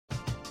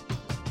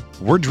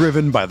We're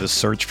driven by the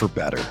search for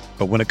better.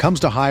 But when it comes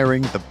to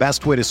hiring, the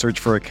best way to search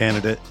for a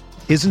candidate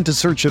isn't to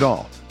search at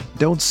all.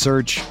 Don't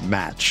search,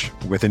 match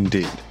with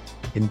Indeed.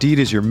 Indeed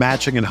is your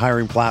matching and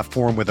hiring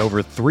platform with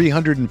over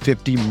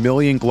 350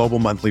 million global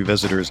monthly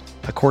visitors,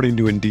 according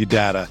to Indeed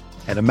data,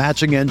 and a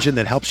matching engine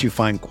that helps you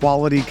find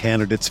quality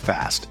candidates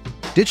fast.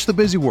 Ditch the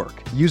busy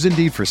work. Use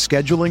Indeed for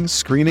scheduling,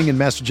 screening, and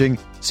messaging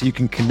so you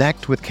can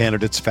connect with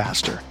candidates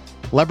faster.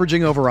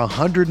 Leveraging over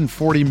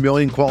 140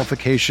 million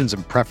qualifications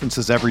and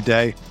preferences every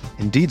day,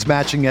 Indeed's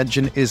matching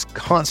engine is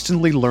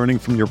constantly learning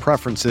from your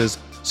preferences,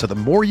 so the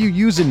more you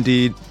use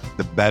Indeed,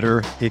 the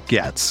better it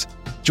gets.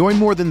 Join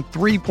more than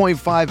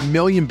 3.5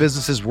 million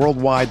businesses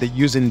worldwide that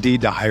use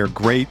Indeed to hire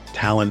great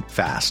talent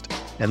fast.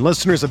 And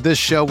listeners of this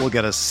show will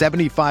get a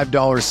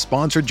 $75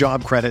 sponsored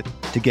job credit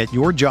to get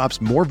your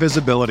jobs more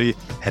visibility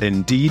at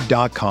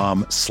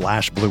Indeed.com/Blue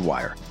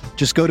Wire.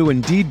 Just go to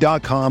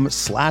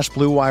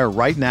Indeed.com/Blue Wire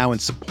right now and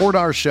support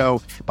our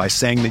show by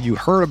saying that you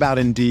heard about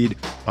Indeed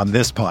on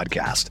this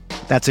podcast.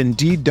 That's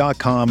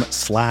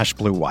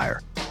Indeed.com/Blue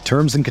Wire.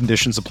 Terms and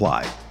conditions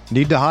apply.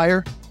 Need to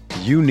hire?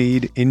 You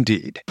need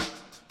Indeed.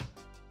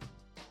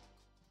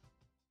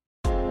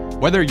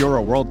 Whether you're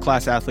a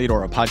world-class athlete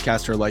or a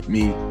podcaster like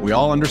me, we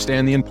all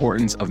understand the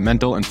importance of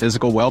mental and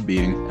physical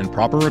well-being and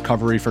proper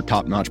recovery for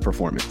top-notch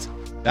performance.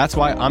 That's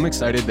why I'm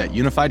excited that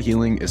Unified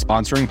Healing is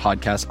sponsoring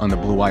podcasts on the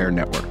Blue Wire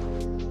Network.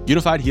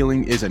 Unified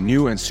Healing is a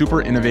new and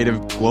super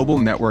innovative global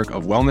network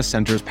of wellness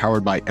centers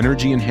powered by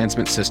Energy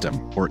Enhancement System,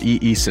 or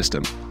EE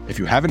System. If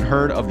you haven't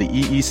heard of the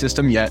EE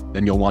System yet,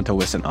 then you'll want to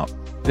listen up.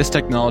 This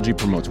technology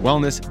promotes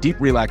wellness, deep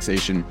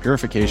relaxation,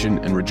 purification,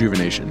 and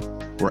rejuvenation.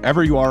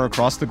 Wherever you are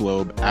across the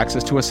globe,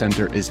 access to a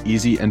center is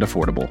easy and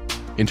affordable.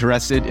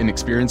 Interested in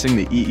experiencing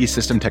the EE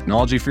System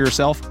technology for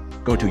yourself?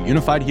 Go to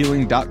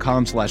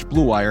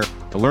unifiedhealing.com/Blue Wire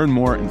to learn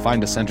more and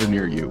find a center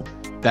near you.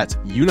 That's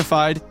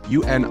unified,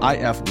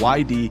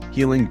 UNIFYD,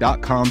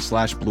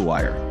 healing.com/Blue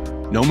Wire.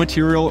 No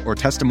material or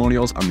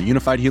testimonials on the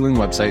Unified Healing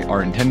website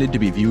are intended to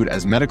be viewed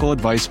as medical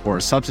advice or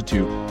a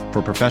substitute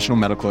for professional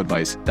medical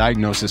advice,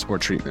 diagnosis, or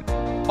treatment.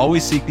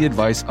 Always seek the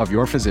advice of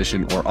your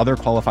physician or other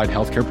qualified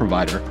healthcare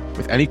provider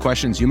with any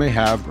questions you may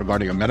have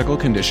regarding a medical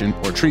condition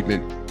or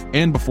treatment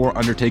and before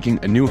undertaking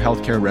a new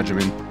healthcare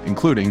regimen,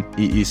 including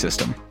EE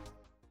System.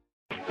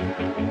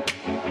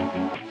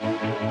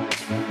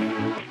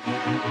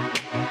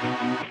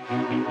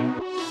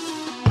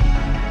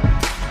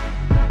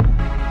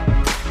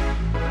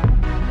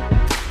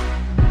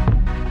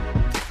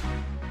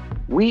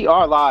 We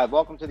are live.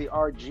 Welcome to the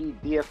RG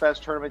DFS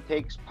Tournament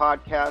Takes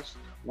podcast,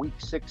 week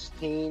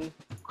 16,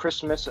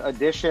 Christmas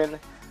edition.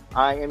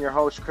 I am your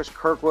host, Chris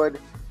Kirkwood,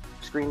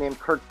 screen name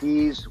Kirk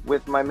Dees,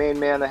 with my main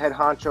man, the head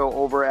honcho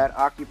over at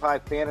Occupy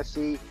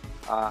Fantasy.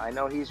 I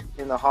know he's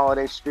in the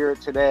holiday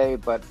spirit today,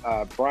 but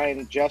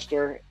Brian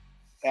Jester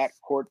at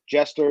Court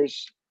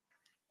Jesters,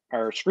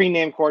 or screen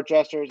name Court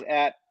Jesters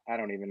at, I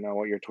don't even know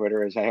what your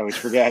Twitter is. I always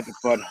forget,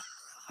 but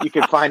you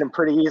can find him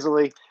pretty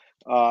easily.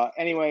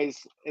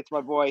 Anyways, it's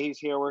my boy. He's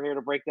here. We're here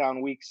to break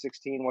down week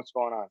 16. What's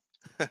going on?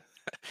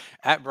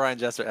 At Brian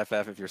Jester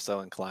FF, if you're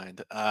so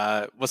inclined.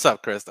 What's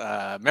up, Chris?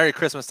 Merry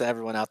Christmas to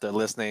everyone out there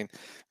listening.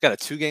 We've got a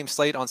 2-game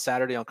slate on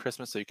Saturday on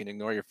Christmas, so you can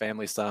ignore your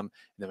family some. And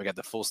then we got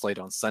the full slate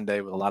on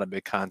Sunday with a lot of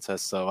big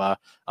contests. So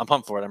I'm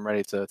pumped for it. I'm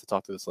ready to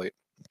talk through the slate.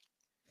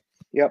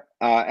 Yep.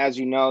 As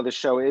you know, the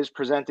show is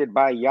presented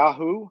by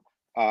Yahoo.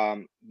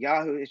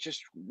 Yahoo is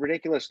just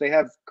ridiculous. They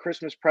have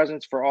Christmas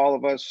presents for all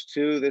of us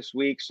too this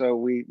week. So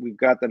we've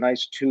got the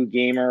nice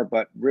 2-gamer,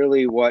 but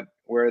really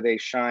where they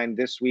shine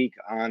this week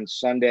on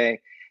Sunday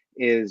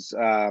is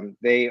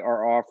they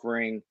are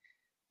offering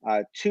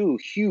 2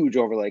 huge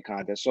overlay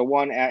contests. So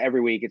one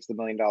every week, it's the $1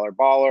 Million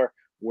Baller,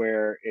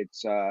 where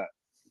it's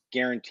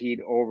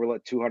guaranteed overlay,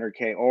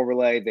 200K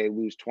overlay. They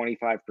lose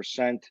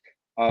 25%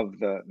 of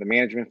the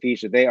management fee.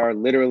 So they are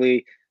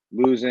literally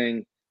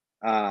losing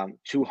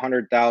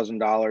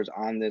 $200,000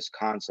 on this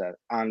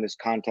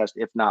contest,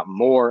 if not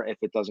more, if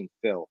it doesn't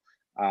fill.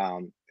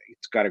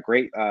 It's got a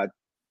great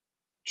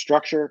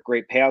structure,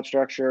 great payout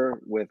structure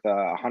with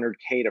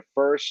 100K to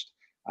first,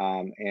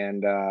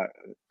 and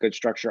good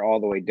structure all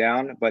the way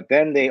down. But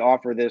then they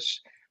offer this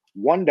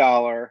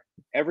 $1,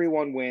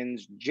 everyone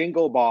wins,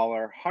 Jingle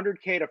Baller,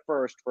 100K to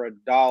first for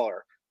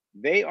 $1.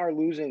 They are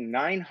losing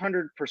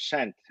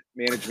 900%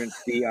 management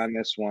fee on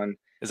this one.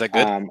 Is that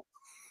good?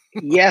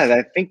 Yeah,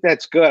 I think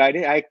that's good.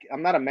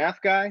 I'm not a math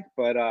guy,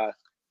 but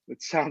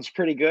it sounds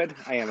pretty good.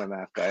 I am a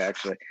math guy,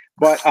 actually.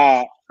 But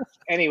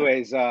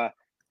anyways, the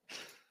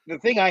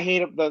thing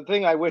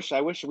I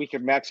wish we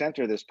could max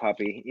enter this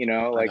puppy,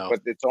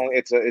 but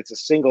it's a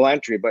single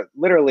entry. But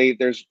literally,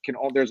 there's a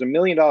 $1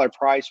 million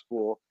prize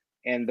pool,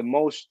 and the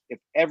most, if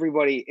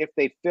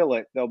they fill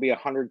it, there'll be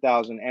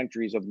 100,000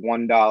 entries of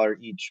 $1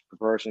 each per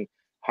person,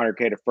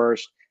 100K to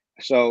first.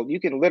 So you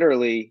can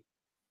literally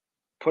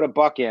put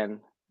 $1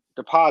 in,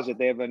 deposit.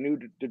 They have a new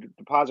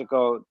deposit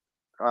code.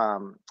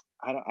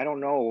 I don't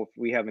know if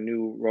we have a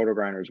new Roto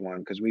Grinders one,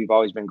 because we've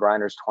always been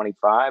Grinders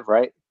 25,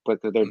 right? But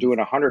they're doing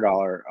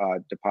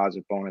 $100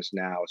 deposit bonus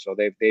now, so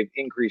they've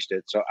increased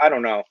it. So I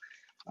don't know.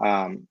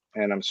 And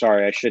I'm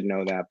sorry, I should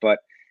know that. But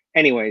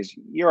anyways,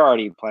 you're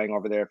already playing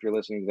over there if you're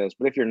listening to this.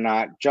 But if you're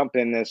not, jump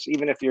in this.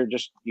 Even if you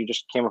just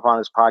came upon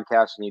this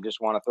podcast and you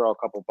just want to throw a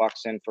couple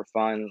bucks in for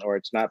fun, or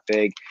it's not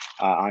big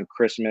on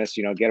Christmas,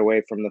 get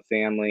away from the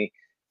family.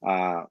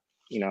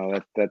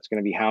 That's going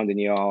to be hounding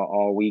you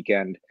all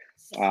weekend.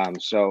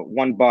 So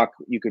 $1,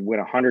 you could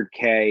win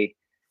 100K.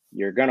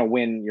 You're gonna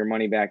win your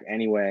money back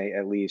anyway,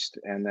 at least,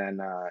 and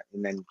then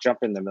jump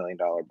in the $1 million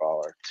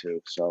baller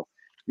too. So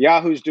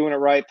Yahoo's doing it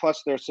right.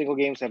 Plus, their single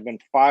games have been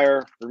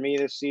fire for me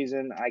this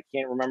season. I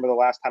can't remember the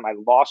last time I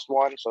lost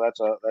one, so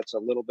that's a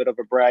little bit of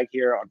a brag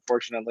here.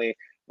 Unfortunately,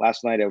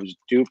 last night I was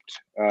duped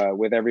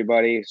with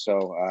everybody.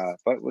 So,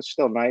 but it was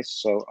still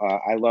nice. So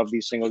I love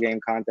these single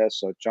game contests.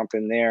 So jump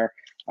in there.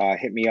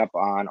 Hit me up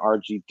on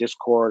RG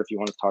Discord if you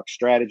want to talk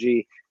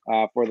strategy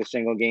for the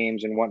single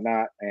games and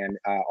whatnot. And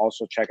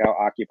also check out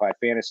Occupy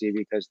Fantasy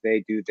because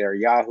they do their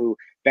Yahoo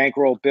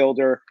bankroll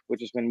builder,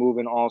 which has been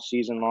moving all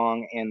season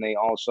long. And they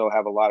also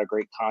have a lot of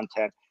great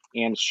content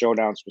and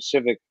showdown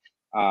specific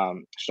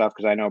stuff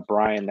because I know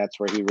Brian, that's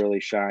where he really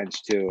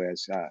shines too,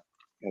 has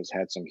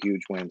had some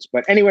huge wins.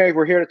 But anyway,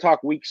 we're here to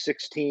talk week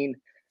 16.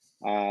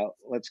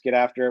 Let's get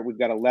after it. We've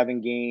got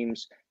 11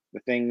 games. The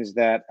things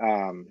that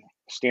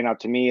stand out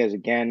to me is,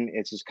 again,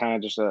 it's just kind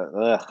of just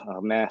a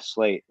mass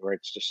slate where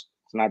it's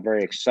not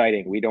very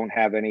exciting. We don't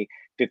have any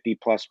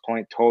 50-plus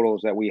point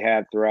totals that we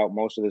had throughout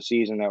most of the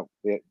season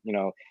that.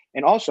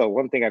 And also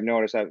one thing I've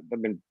noticed, I've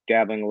been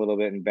dabbling a little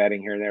bit in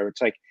betting here and there.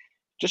 It's like,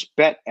 just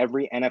bet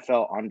every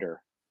NFL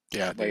under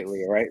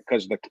lately, right?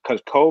 Because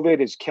COVID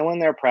is killing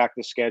their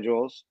practice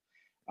schedules,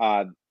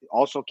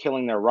 also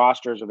killing their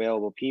rosters,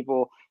 available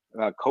people.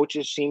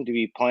 Coaches seem to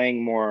be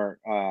playing more,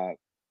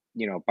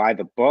 by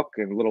the book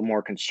and a little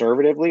more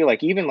conservatively.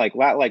 Like even like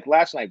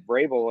last night,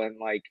 Vrabel and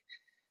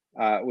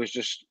was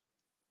just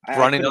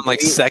running on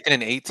second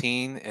and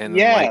 18, and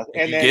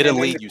and you get a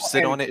lead, you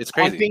sit on it. It's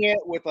crazy. Punting it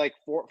with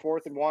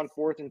fourth and 1,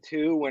 4th and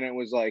 2 when it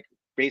was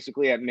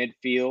basically at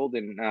midfield,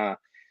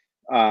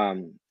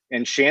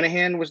 and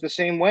Shanahan was the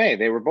same way.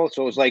 They were both.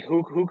 So it was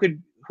who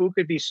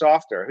could be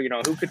softer?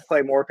 Who could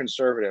play more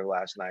conservative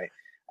last night?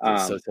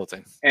 So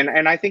tilting.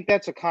 And I think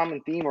that's a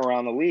common theme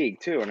around the league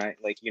too. And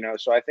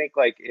so I think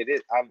it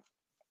is.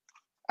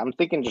 I'm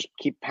thinking just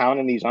keep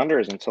pounding these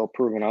unders until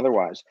proven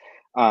otherwise.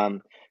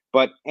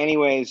 But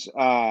anyways,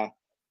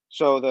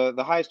 so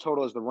the highest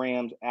total is the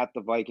Rams at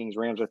the Vikings.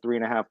 Rams are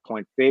 3.5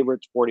 point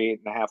favorites,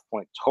 48.5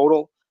 point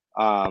total.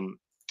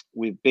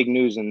 Big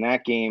news in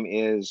that game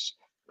is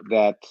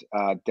that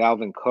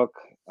Dalvin Cook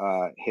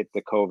hit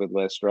the COVID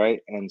list, right?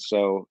 And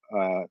so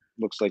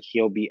looks like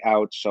he'll be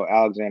out. So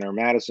Alexander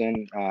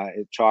Madison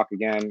is chalk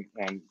again,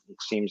 and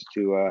it seems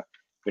to have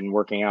been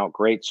working out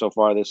great so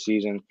far this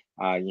season.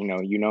 He's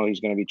going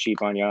to be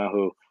cheap on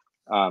Yahoo.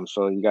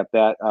 So you got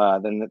that.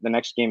 Then the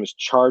next game is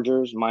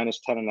Chargers minus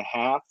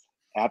 10.5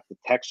 at the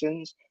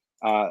Texans.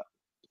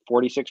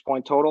 46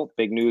 point total.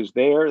 Big news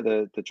there.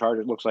 The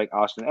Chargers, looks like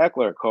Austin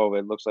Eckler,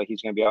 COVID, looks like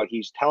he's going to be out.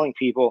 He's telling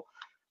people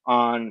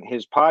on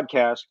his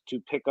podcast to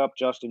pick up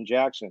Justin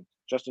Jackson.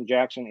 Justin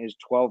Jackson is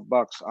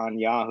 $12 on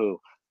Yahoo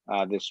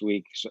this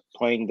week,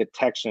 playing the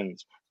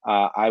Texans.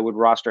 I would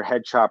roster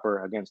Head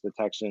Chopper against the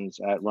Texans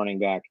at running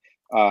back.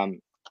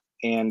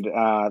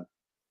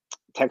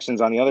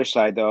 Texans on the other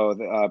side, though,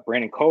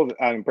 Brandon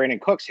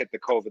Cooks hit the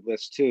COVID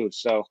list too.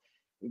 So,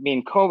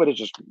 COVID is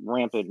just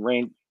rampant,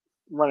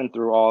 running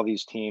through all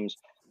these teams.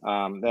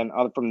 Then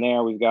from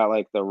there, we've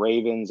got the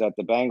Ravens at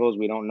the Bengals.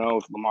 We don't know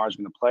if Lamar's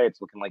going to play.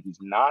 It's looking like he's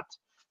not,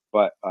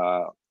 but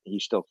he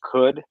still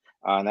could.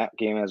 And that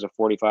game has a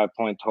 45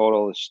 point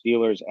total. The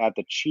Steelers at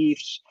the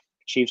Chiefs.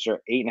 Chiefs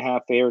are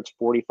 8.5 favorites,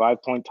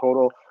 45 point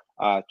total.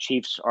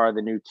 Chiefs are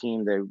the new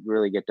team. They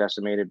really get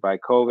decimated by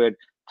COVID.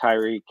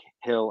 Tyreek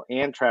Hill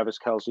and Travis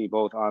Kelce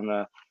both on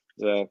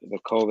the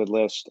COVID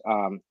list.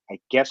 I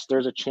guess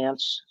there's a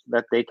chance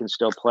that they can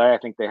still play. I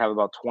think they have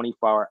about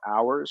 24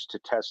 hours to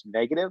test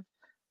negative.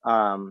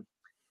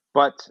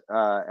 But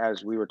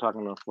as we were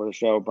talking before the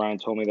show, Brian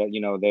told me that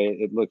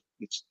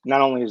it's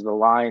not only is the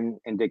line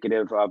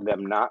indicative of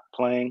them not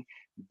playing,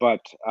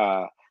 but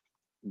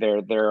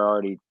they're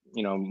already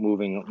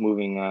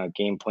moving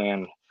game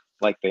plan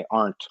like they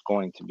aren't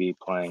going to be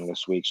playing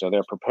this week. So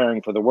they're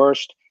preparing for the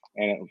worst.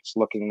 And it's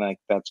looking like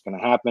that's going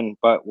to happen,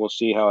 but we'll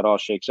see how it all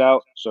shakes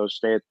out. So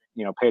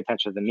pay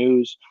attention to the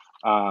news.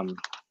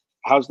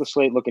 How's the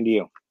slate looking to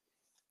you?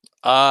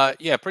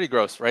 Yeah, pretty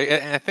gross, right?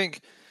 And I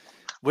think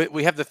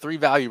we have the 3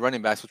 value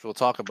running backs, which we'll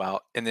talk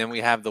about, and then we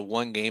have the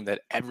one game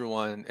that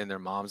everyone and their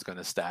mom's going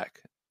to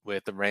stack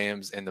with the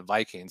Rams and the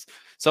Vikings.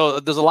 So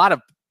there's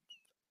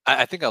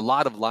I think a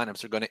lot of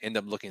lineups are going to end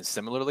up looking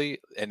similarly,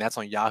 and that's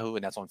on Yahoo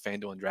and that's on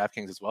FanDuel and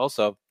DraftKings as well.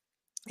 So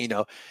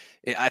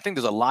I think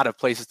there's a lot of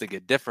places to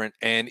get different.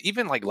 And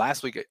even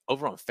last week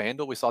over on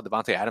FanDuel, we saw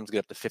Devontae Adams get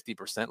up to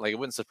 50%. It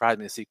wouldn't surprise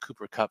me to see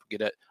Cooper Kupp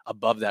get it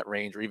above that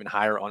range or even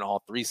higher on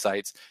all 3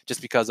 sites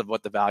just because of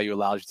what the value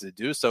allows you to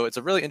do. So it's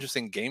a really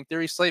interesting game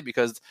theory slate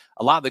because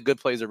a lot of the good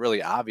plays are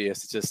really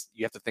obvious. It's just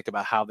you have to think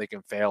about how they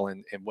can fail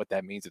and what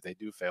that means if they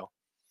do fail.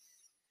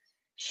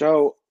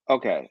 So,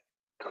 okay.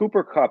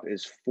 Cooper Kupp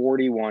is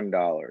 $41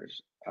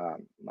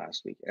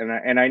 last week,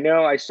 and I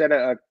know I said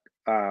a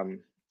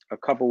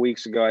couple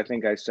weeks ago. I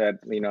think I said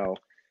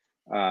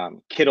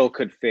Kittle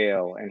could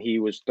fail, and he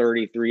was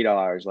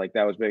 $33. Like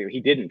that was big.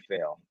 He didn't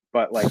fail,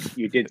 but like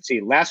you did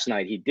see last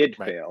night, he did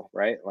fail,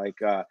 right? Like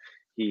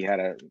he had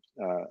a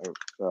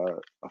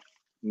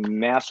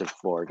massive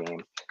floor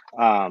game,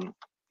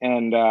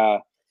 and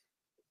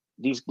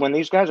when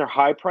these guys are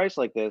high priced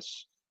like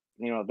this,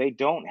 they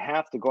don't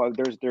have to go.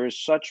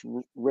 There's such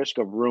risk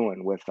of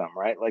ruin with them,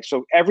 right? Like,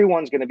 so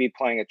everyone's going to be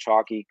playing a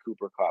chalky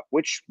Cooper Kupp,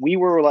 which we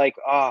were like,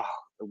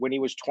 when he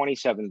was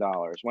 $27,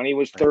 when he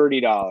was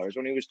 $30,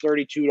 when he was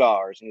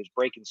 $32, and he was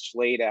breaking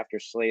slate after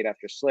slate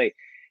after slate.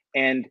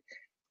 And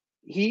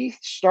he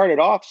started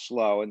off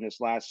slow in this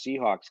last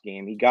Seahawks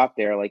game. He got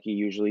there like he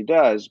usually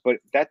does, but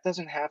that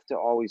doesn't have to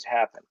always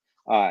happen.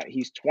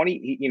 He's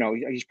 20,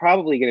 he's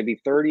probably going to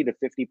be 30 to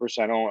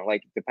 50% owned,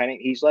 like depending.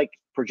 He's like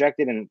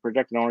projected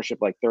ownership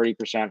like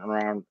 30%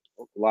 around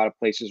a lot of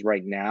places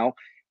right now.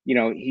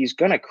 He's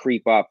going to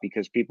creep up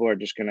because people are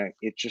just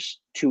it's just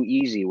too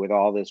easy with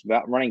all this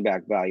running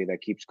back value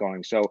that keeps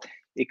going. So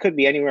it could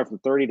be anywhere from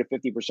 30 to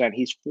 50%.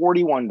 He's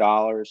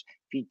 $41. If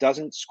he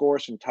doesn't score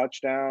some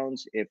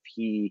touchdowns, if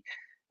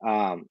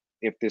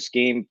this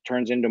game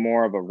turns into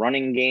more of a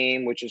running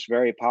game, which is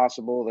very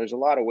possible, there's a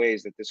lot of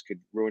ways that this could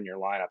ruin your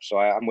lineup. So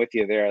I'm with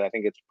you there. I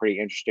think it's pretty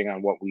interesting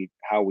on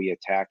how we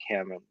attack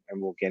him,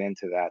 and we'll get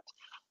into that.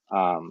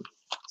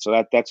 So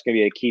that's going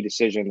to be a key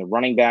decision. The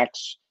running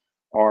backs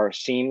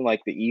seem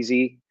like the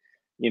easy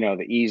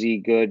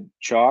good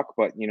chalk,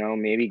 but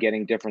maybe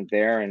getting different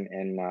there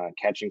and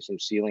catching some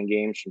ceiling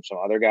games from some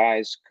other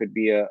guys could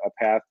be a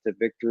path to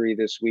victory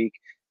this week.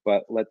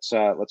 But let's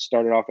start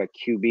it off at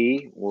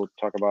QB. We'll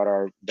talk about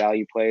our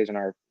value plays and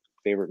our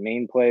favorite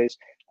main plays.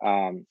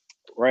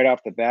 Right off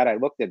the bat, I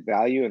looked at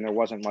value and there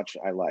wasn't much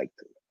I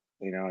liked.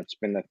 It's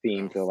been the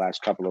theme for the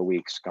last couple of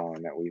weeks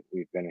going that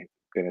we've been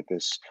at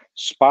this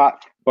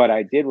spot. But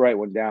I did write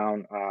one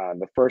down.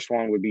 The first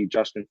one would be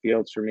Justin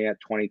Fields for me at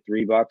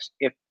 $23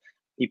 if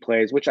he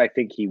plays, which I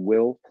think he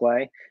will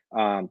play.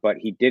 But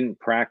he didn't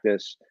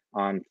practice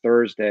on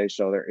Thursday,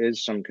 so there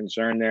is some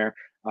concern there.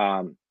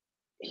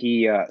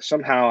 He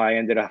somehow I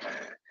ended up.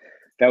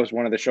 That was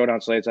one of the showdown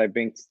slates I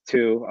binked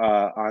to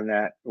on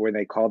that where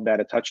they called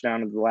that a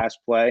touchdown of the last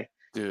play.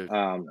 Dude,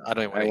 I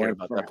don't even want to hear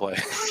about that play.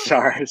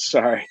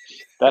 sorry,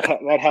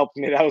 that helped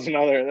me. That was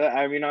another.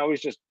 I mean, I was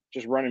just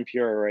running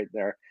pure right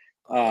there,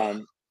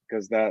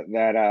 because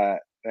that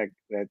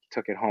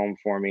took it home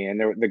for me. And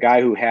the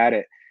guy who had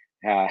it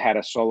had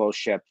a solo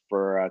ship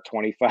for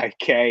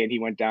 $25K, and he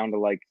went down to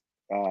like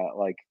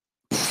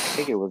I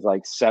think it was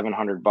like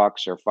 $700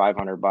 or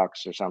 $500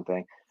 or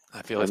something.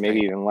 I feel or maybe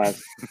even less.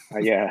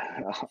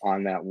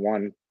 On that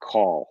one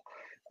call.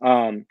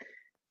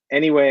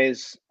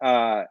 Anyways,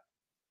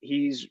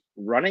 he's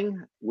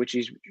running, which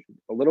he's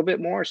a little bit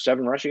more,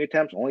 7 rushing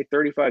attempts, only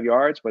 35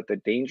 yards, but the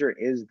danger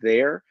is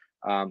there.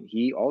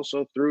 He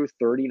also threw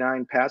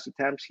 39 pass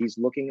attempts. He's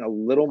looking a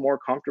little more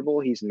comfortable.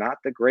 He's not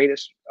the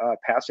greatest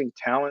passing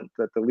talent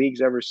that the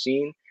league's ever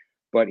seen,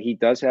 but he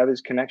does have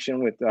his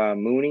connection with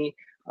Mooney.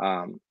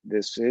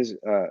 This is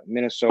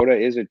Minnesota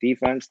is a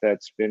defense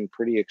that's been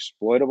pretty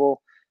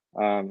exploitable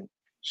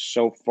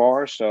so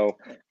far. So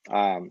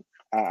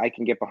I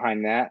can get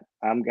behind that.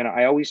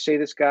 I always say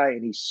this guy,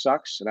 and he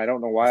sucks, and I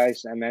don't know why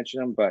I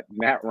mention him, but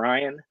Matt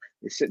Ryan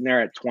is sitting there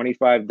at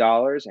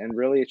 $25, and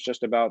really it's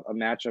just about a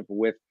matchup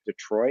with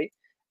Detroit.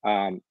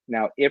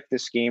 Now, if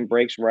this game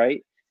breaks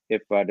right,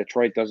 if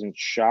Detroit doesn't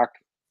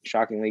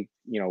shockingly,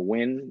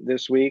 win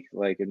this week,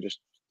 and just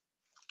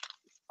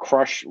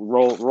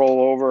roll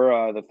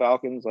over the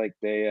Falcons like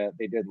they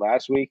did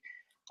last week,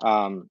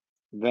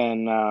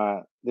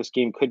 then this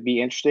game could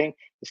be interesting.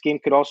 This game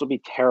could also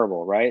be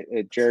terrible, right?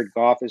 Jared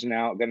Goff is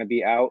now going to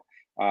be out.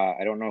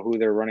 I don't know who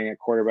they're running at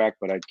quarterback,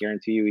 but I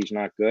guarantee you he's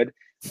not good.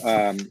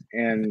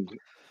 And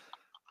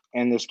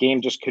this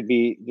game just could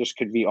be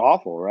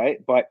awful,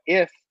 right? But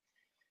if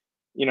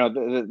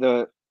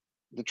the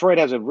Detroit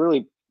has a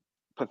really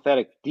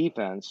pathetic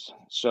defense,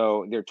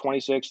 so they're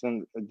 26th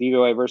in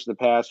DVOA versus the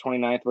pass,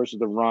 29th versus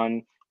the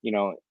run.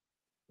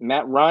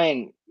 Matt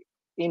Ryan,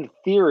 in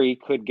theory,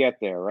 could get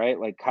there, right?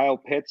 Like Kyle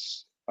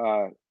Pitts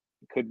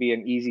could be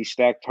an easy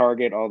stack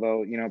target,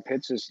 although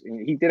Pitts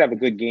he did have a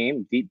good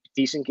game,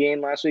 decent game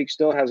last week.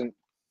 Still hasn't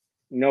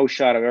no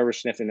shot of ever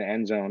sniffing the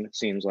end zone, it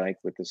seems like,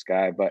 with this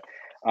guy. But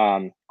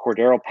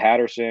Cordero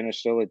Patterson is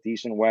still a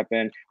decent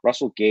weapon.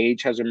 Russell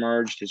Gage has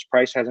emerged. His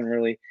price hasn't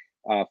really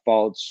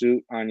followed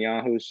suit on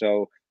Yahoo,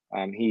 so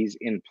he's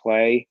in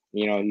play.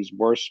 He's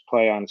worse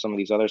play on some of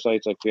these other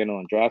sites like FanDuel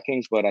and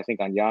DraftKings, but I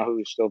think on Yahoo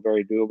is still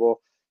very doable.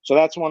 So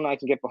that's one I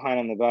can get behind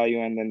on the value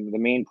end. And the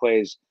main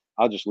plays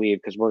I'll just leave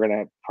because we're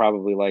gonna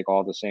probably like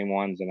all the same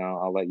ones, and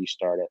I'll let you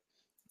start it.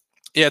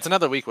 Yeah, it's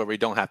another week where we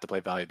don't have to play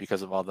value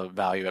because of all the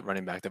value at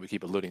running back that we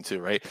keep alluding to,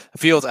 right?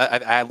 Fields,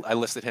 I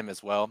listed him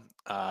as well.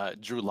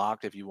 Drew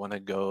Lock, if you want to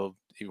go,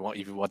 if you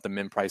want the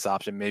min price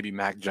option, maybe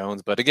Mac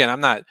Jones. But again,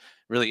 I'm not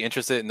really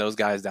interested in those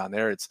guys down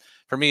there.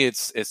 For me,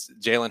 it's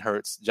Jalen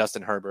Hurts,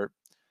 Justin Herbert,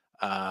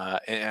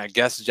 and I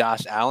guess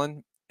Josh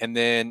Allen. And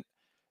then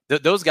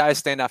those guys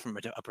stand out from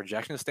a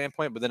projection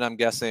standpoint. But then I'm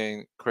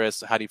guessing,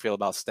 Chris, how do you feel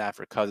about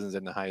Stafford, Cousins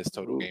in the highest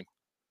total game?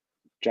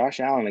 Josh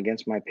Allen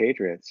against my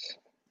Patriots.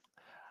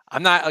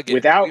 I'm not again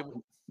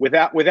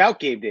without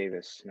Gabe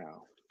Davis.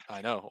 No,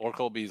 I know, or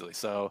Cole Beasley.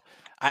 So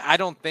I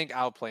don't think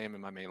I'll play him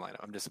in my main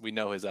lineup. We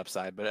know his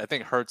upside, but I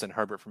think Hurts and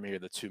Herbert for me are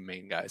the two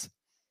main guys.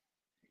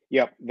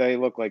 Yep, they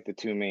look like the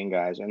two main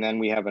guys, and then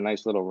we have a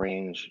nice little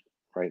range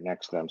right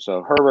next to them.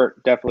 So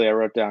Herbert, definitely, I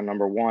wrote down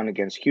number 1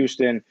 against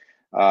Houston,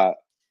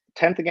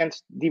 10th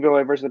against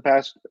DVOA versus the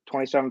pass,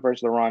 27th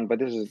versus the run. But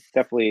this is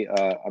definitely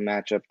a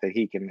matchup that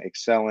he can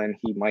excel in.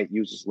 He might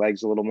use his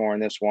legs a little more in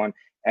this one.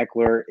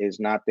 Eckler is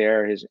not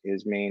there, his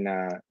main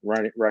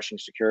rushing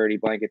security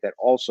blanket that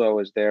also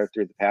is there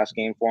through the pass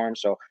game for him.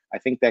 So I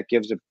think that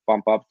gives a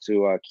bump up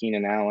to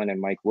Keenan Allen and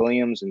Mike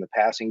Williams in the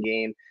passing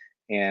game.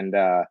 And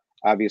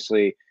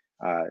obviously,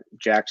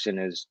 Jackson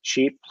is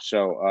cheap.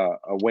 So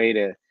a way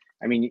to,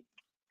 I mean,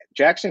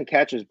 Jackson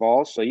catches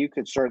balls. So you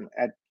could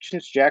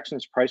since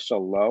Jackson's price so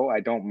low, I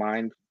don't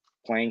mind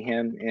playing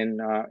him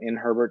in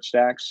Herbert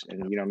stacks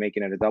and,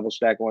 making it a double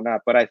stack or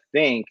whatnot. But I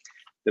think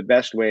the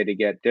best way to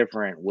get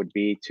different would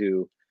be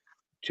to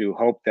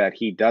hope that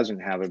he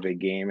doesn't have a big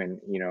game and,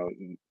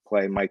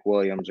 play Mike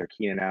Williams or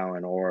Keenan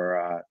Allen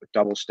or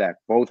double stack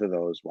both of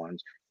those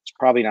ones. It's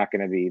probably not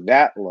going to be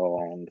that low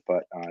owned,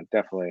 but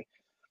definitely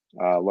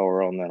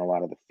lower owned than a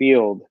lot of the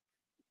field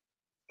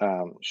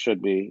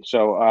should be.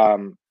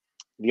 So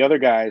the other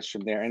guys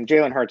from there, and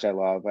Jalen Hurts I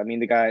love. I mean,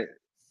 the guy,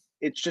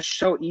 it's just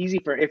so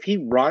easy if he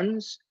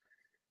runs,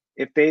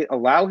 if they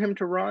allow him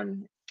to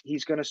run,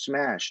 he's going to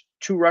smash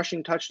 2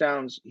 rushing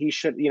touchdowns. He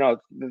should,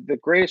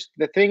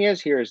 the thing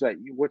is here is that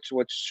what's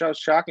so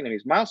shocking to me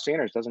is Miles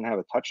Sanders doesn't have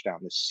a touchdown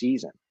this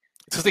season.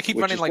 Because they keep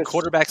running like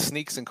quarterback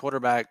sneaks and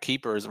quarterback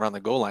keepers around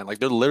the goal line. Like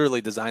they're literally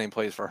designing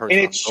plays for Hurts.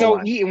 And it's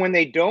so easy. And when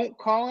they don't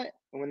call it,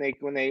 when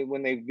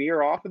they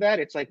veer off of that,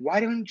 it's like, why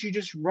don't you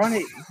just run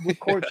it with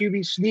core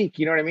QB sneak?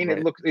 You know what I mean?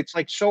 Right. It's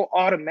like so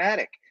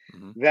automatic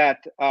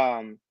that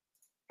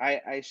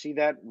I see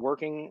that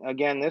working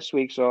again this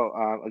week.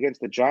 So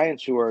against the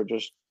Giants, who are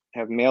just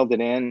have mailed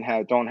it in,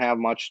 don't have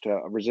much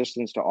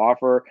resistance to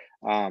offer,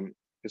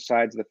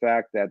 besides the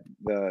fact that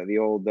the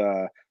old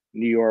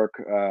New York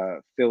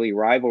Philly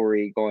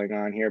rivalry going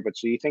on here. But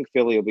so you think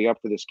Philly will be up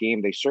for this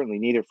game? They certainly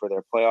need it for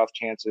their playoff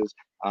chances.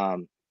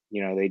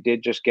 They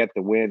did just get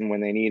the win when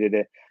they needed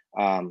it.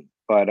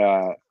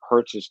 But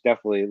Hurts is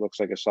definitely looks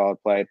like a solid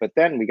play. But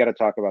then we got to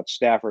talk about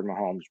Stafford,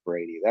 Mahomes,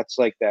 Brady. That's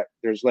like that.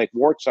 There's like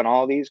warts on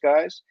all these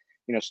guys.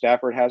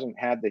 Stafford hasn't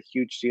had the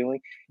huge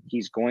ceiling.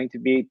 He's going to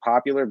be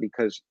popular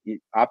because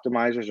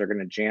optimizers are going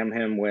to jam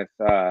him with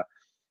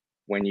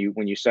when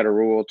you set a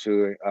rule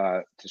to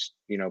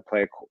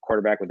play a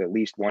quarterback with at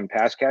least one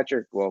pass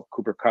catcher. Well,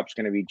 Cooper Kupp's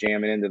going to be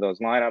jamming into those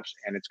lineups,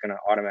 and it's going to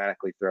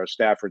automatically throw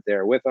Stafford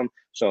there with him.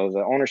 So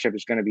the ownership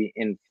is going to be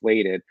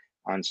inflated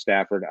on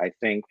Stafford, I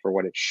think, for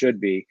what it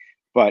should be.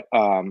 But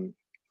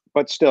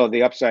still,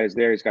 the upside is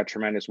there. He's got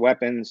tremendous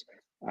weapons.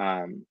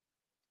 I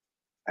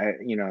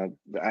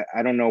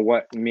don't know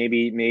what.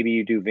 Maybe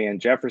you do Van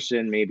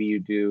Jefferson. Maybe you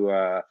do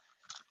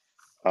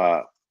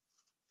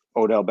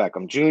Odell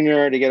Beckham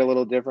Jr. to get a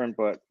little different,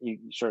 but you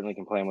certainly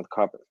can play him with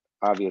Kupp,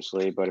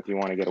 obviously. But if you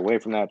want to get away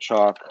from that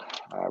chalk,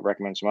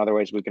 recommend some other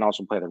ways. We can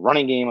also play the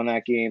running game on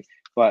that game.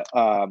 But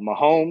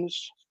Mahomes,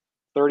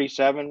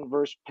 37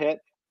 versus Pitt.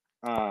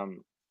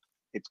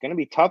 It's going to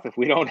be tough if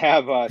we don't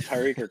have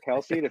Tyreek or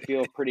Kelsey to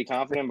feel pretty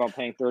confident about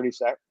paying $37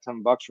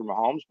 for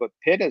Mahomes. But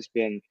Pitt has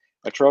been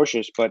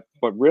atrocious, but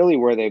really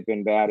where they've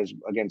been bad is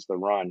against the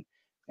run.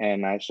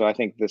 And so I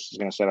think this is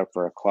going to set up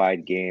for a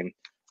Clyde game.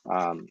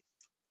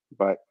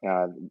 But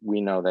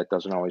we know that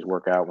doesn't always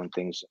work out when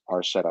things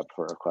are set up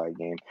for a Clyde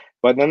game.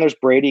 But then there's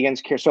Brady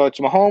against – so it's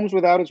Mahomes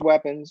without his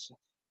weapons.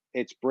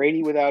 It's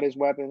Brady without his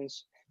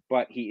weapons.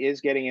 But he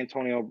is getting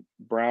Antonio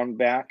Brown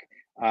back.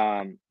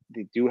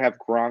 They do have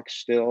Gronk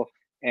still.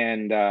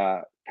 And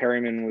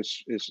Perryman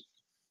is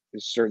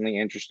certainly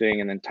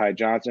interesting. And then Ty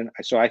Johnson.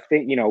 So I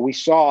think, we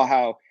saw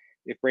how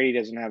if Brady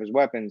doesn't have his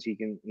weapons,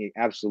 he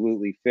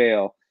absolutely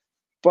fail.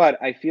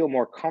 But I feel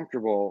more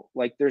comfortable.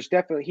 Like there's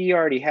definitely, he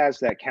already has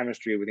that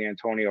chemistry with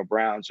Antonio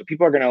Brown. So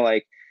people are going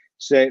to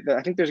say that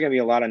I think there's going to be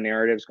a lot of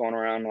narratives going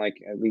around,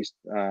 at least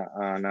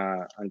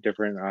on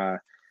different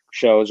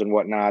shows and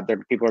whatnot.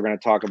 People are going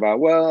to talk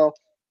about,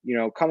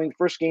 coming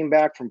first game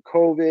back from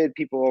COVID,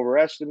 people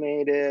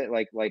overestimate it.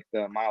 Like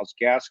the Myles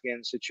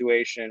Gaskin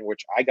situation,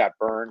 which I got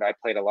burned. I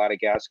played a lot of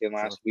Gaskin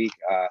last week.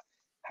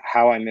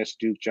 How I missed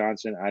Duke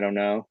Johnson, I don't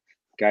know.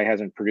 Guy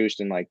hasn't produced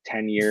in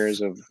 10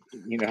 years of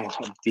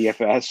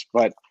DFS,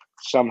 but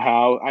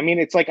somehow,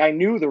 it's like I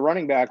knew the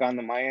running back on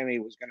the Miami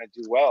was going to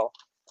do well,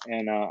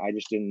 and I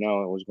just didn't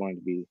know it was going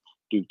to be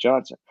Duke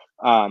Johnson.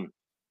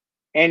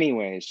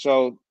 Anyways,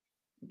 so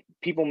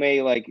people may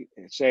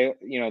say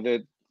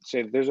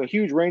there's a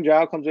huge range of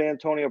outcomes in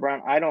Antonio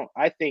Brown.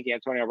 I think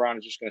Antonio Brown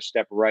is just going to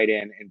step right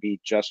in and be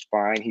just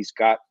fine. He's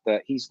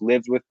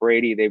lived with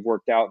Brady. They've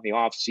worked out in the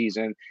off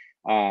season.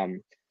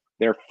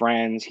 They're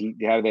friends.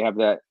 They have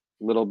that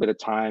little bit of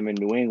time in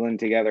New England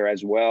together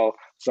as well.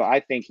 So I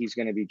think he's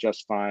going to be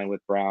just fine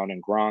with Brown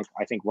and Gronk.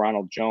 I think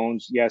Ronald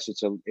Jones, yes,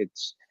 it's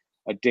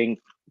a ding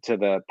to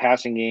the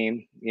passing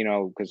game,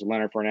 because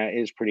Leonard Fournette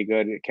is pretty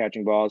good at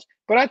catching balls.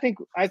 But I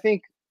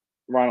think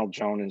Ronald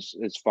Jones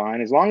is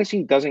fine as long as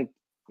he doesn't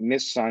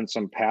miss on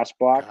some pass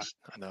blocks.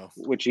 God, I know.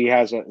 Which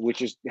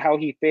is how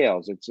he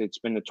fails. It's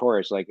been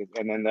notorious. And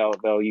then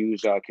they'll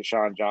use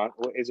Keyshawn John.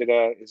 Is it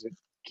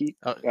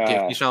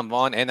Keyshawn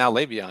Vaughn and now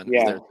Le'Veon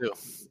is there too.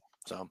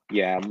 So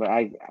yeah, but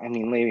I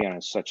mean Le'Veon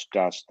is such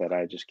dust that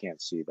I just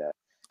can't see that.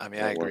 I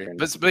mean, I agree.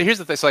 But here's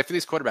the thing. So, like, for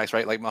these quarterbacks,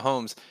 right, like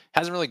Mahomes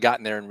hasn't really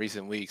gotten there in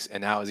recent weeks.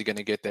 And now is he going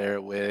to get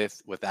there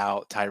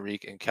without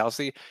Tyreek and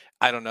Kelsey?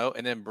 I don't know.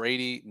 And then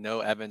Brady, no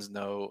Evans,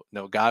 no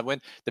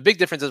Godwin. The big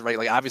difference is, right,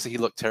 like, obviously he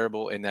looked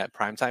terrible in that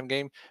primetime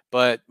game.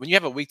 But when you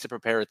have a week to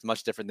prepare, it's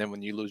much different than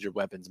when you lose your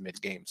weapons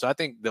mid-game. So I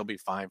think they'll be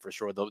fine for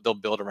sure. They'll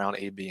build around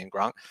AB and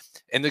Gronk.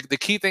 And the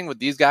key thing with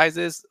these guys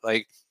is,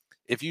 like,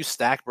 if you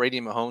stack Brady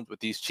and Mahomes with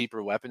these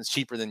cheaper weapons,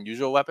 cheaper than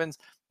usual weapons,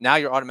 now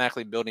you're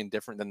automatically building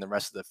different than the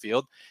rest of the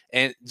field.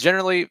 And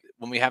generally,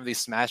 when we have these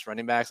smash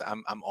running backs,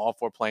 I'm all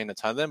for playing a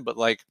ton of them. But,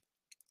 like,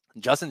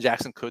 Justin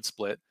Jackson could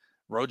split.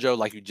 Rojo,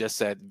 like you just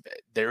said,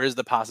 there is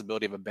the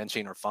possibility of a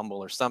benching or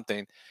fumble or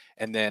something.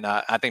 And then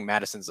I think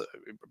Madison's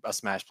a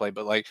smash play.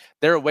 But, like,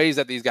 there are ways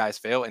that these guys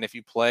fail. And if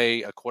you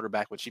play a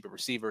quarterback with cheaper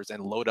receivers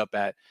and load up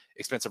at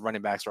expensive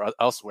running backs or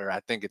elsewhere, I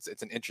think it's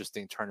an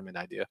interesting tournament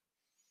idea.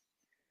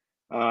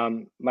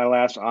 My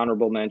last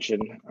honorable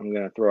mention I'm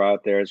going to throw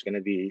out there is going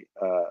to be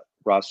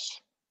Russ.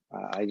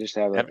 I just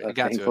have a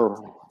thing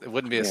for. It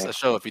wouldn't be a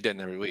show if he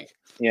didn't every week.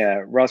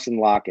 Yeah, Russ and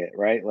Lockett,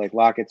 right? Like,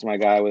 Lockett's my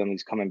guy with him.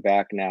 He's coming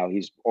back now.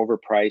 He's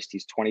overpriced.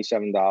 He's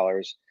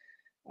 $27.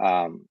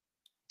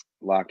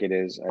 Lockett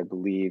is, I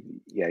believe,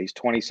 he's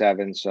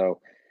 27.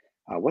 So,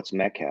 what's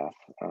Metcalf?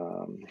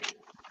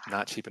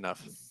 Not cheap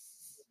enough.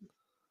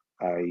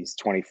 He's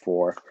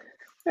 24.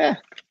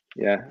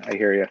 Yeah, I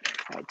hear you.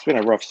 It's been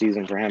a rough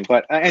season for him.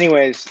 But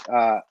anyways,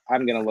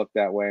 I'm going to look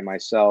that way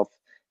myself.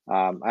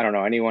 I don't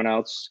know. Anyone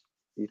else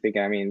you think?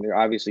 I mean,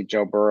 obviously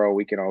Joe Burrow,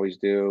 we can always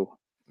do.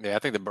 Yeah, I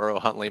think the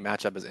Burrow-Huntley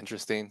matchup is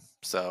interesting.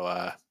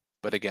 So,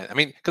 but again, I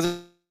mean,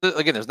 because,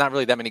 again, there's not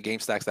really that many game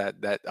stacks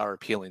that are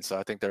appealing. So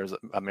I think there's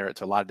a merit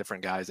to a lot of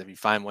different guys. If you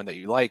find one that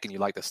you like and you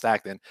like the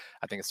stack, then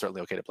I think it's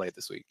certainly okay to play it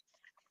this week.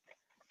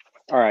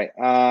 All right.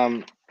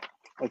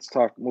 Let's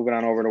talk, moving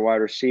on over to wide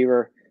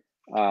receiver.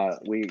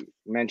 We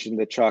mentioned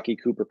the chalky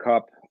Cooper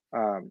Kupp.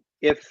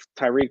 If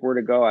Tyreek were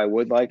to go, I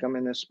would like him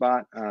in this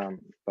spot.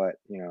 But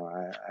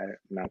I'm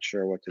not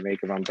sure what to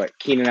make of him. But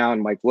Keenan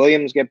Allen, Mike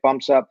Williams get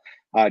bumps up.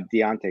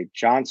 Deontay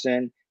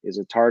Johnson is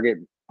a target.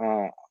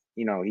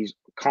 He's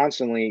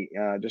constantly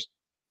just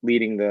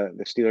leading the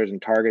Steelers in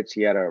targets.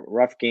 He had a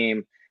rough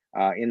game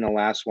in the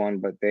last one,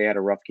 but they had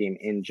a rough game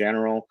in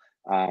general.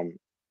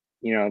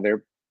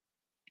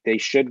 They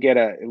should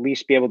at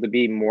least be able to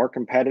be more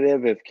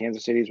competitive if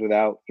Kansas City's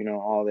without,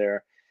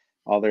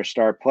 all their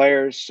star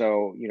players.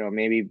 So,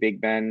 maybe Big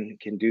Ben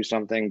can do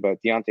something,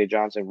 but Deontay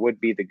Johnson would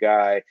be the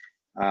guy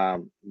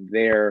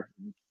there.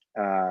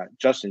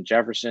 Justin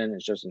Jefferson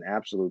is just an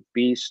absolute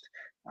beast.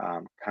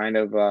 Kind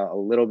of a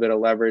little bit of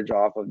leverage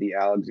off of the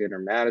Alexander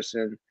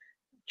Madison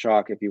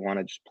chalk if you want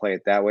to just play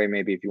it that way.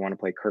 Maybe if you want to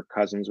play Kirk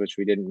Cousins, which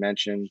we didn't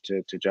mention,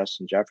 to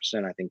Justin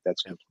Jefferson, I think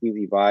that's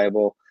completely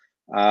viable.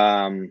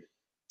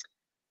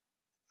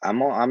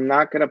 I'm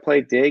not gonna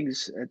play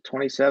Diggs at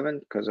 27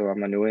 because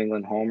I'm a New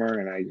England homer,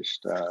 and I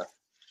just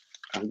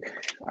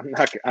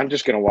I'm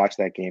just gonna watch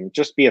that game,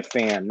 just be a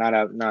fan, not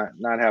have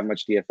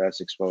much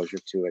DFS exposure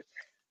to it.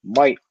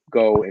 Might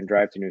go and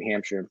drive to New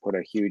Hampshire and put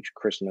a huge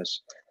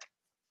Christmas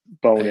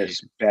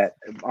bonus bet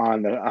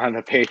on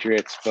the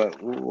Patriots,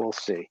 but we'll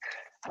see.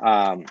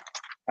 I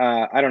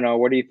don't know.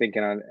 What are you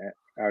thinking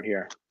out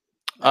here?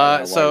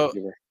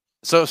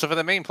 So for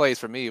the main plays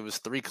for me, it was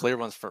three clear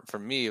ones. For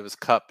me, it was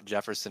Kupp,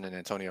 Jefferson, and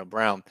Antonio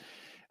Brown.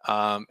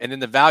 And then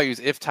the values,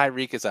 if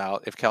Tyreek is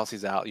out, if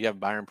Kelsey's out, you have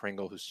Byron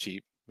Pringle, who's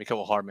cheap.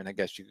 Mecole Hardman, I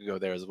guess you could go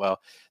there as well.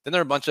 Then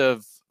there are a bunch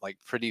of, like,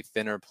 pretty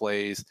thinner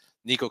plays.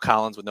 Nico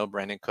Collins with no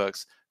Brandon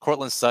Cooks.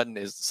 Cortland Sutton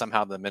is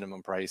somehow the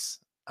minimum price.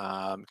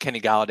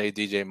 Kenny Galladay,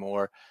 DJ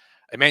Moore.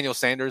 Emmanuel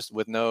Sanders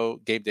with no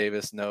Gabe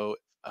Davis, no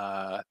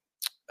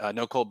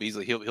Cole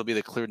Beasley. He'll be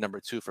the clear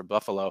number 2 for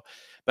Buffalo.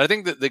 But I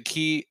think that the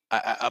key,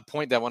 a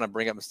point that I want to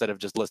bring up instead of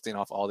just listing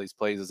off all these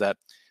plays, is that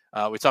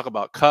we talk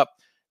about Kupp,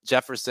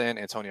 Jefferson,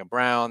 Antonio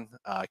Brown,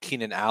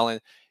 Keenan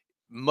Allen.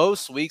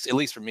 Most weeks, at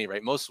least for me,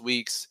 right? Most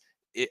weeks,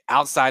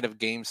 outside of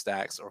game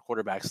stacks or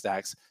quarterback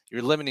stacks,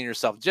 you're limiting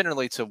yourself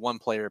generally to one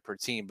player per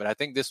team. But I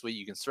think this week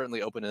you can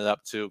certainly open it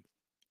up to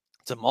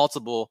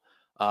multiple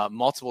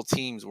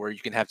teams where you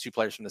can have 2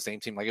 players from the same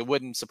team. Like, it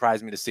wouldn't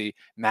surprise me to see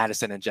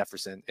Madison and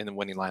Jefferson in the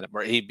winning lineup,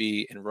 or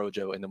AB and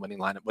Rojo in the winning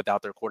lineup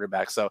without their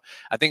quarterback. So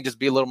I think just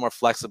be a little more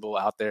flexible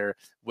out there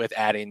with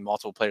adding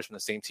multiple players from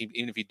the same team,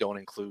 even if you don't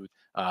include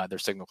their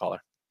signal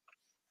caller.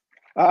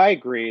 I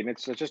agree, and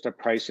it's just a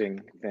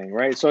pricing thing,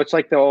 right? So it's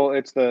like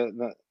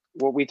the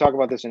what we talk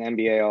about this in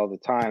NBA all the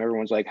time.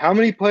 Everyone's like, how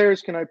many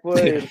players can I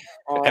play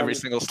Every on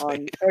single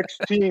slate. X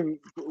team?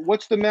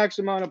 What's the max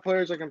amount of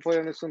players I can play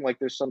on this one? Like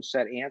there's some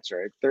set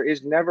answer. There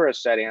is never a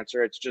set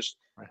answer. It's just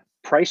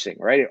pricing,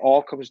 right? It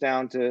all comes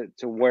down to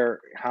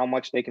how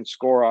much they can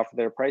score off of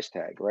their price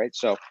tag, right?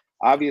 So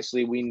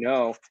obviously we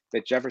know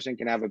that Jefferson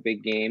can have a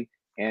big game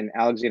and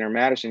Alexander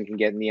Mattison can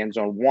get in the end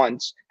zone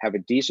once, have a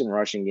decent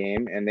rushing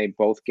game, and they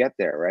both get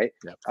there, right?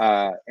 Yep.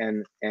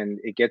 And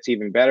it gets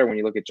even better when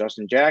you look at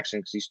Justin Jackson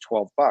because he's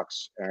 $12, all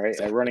right,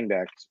 at running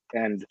back.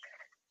 And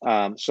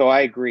so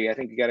I agree. I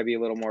think you got to be a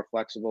little more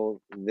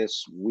flexible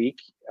this week.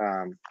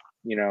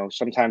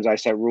 Sometimes I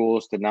set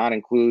rules to not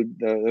include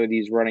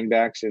these running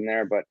backs in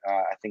there, but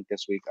I think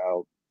this week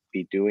I'll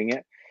be doing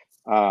it.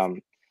 I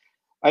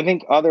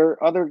think other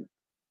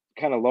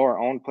kind of lower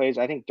owned plays.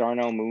 I think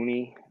Darnell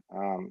Mooney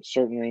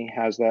certainly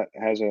has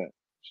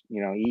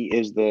he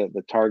is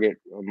the target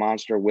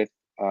monster with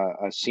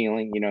a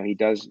ceiling. He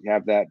does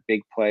have that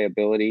big play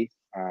ability,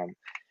 no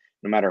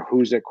matter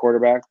who's at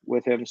quarterback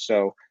with him.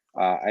 So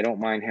I don't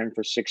mind him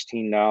for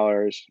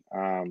 $16.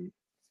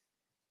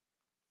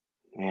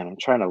 Man, I'm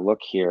trying to look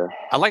here.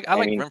 I like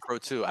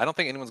Renfro too. I don't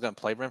think anyone's going to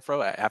play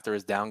Renfro after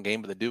his down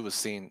game, but the dude was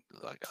seeing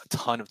like a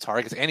ton of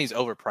targets, and he's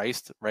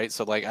overpriced, right?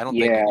 So like, I don't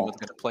think anyone's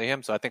going to play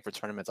him. So I think for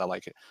tournaments, I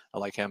like it. I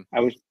like him.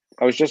 I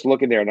was just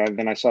looking there, and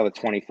then I saw the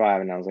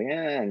 25, and I was like, no,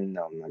 I'm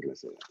not going to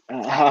say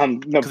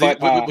that. No,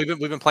 but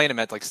we've been playing him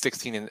at like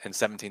 $16 and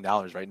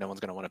 $17, right? No one's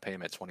going to want to pay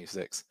him at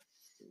 26.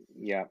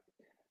 Yeah,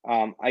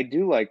 I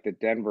do like the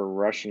Denver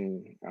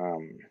rushing.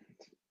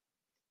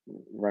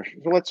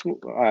 So let's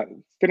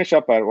finish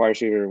up at wide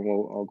receiver, and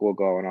we'll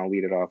go, and I'll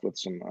lead it off with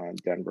some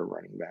Denver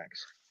running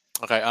backs.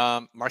 Okay,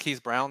 Marquise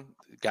Brown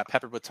got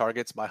peppered with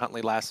targets by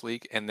Huntley last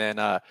week, and then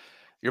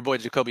your boy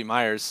Jacoby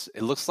Myers.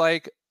 It looks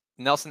like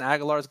Nelson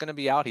Aguilar is going to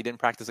be out. He didn't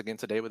practice again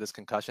today with his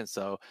concussion,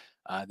 so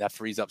that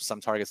frees up some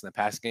targets in the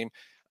pass game.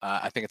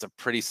 I think it's a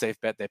pretty safe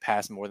bet. They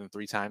passed more than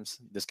 3 times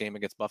this game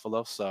against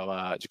Buffalo,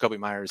 so Jacoby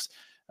Myers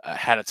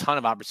had a ton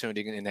of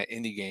opportunity in that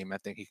Indy game. I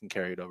think he can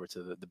carry it over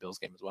to the Bills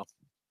game as well.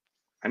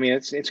 I mean,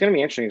 it's going to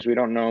be interesting because we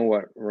don't know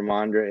if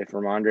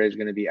Ramondre is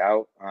going to be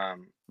out.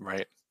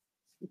 Right.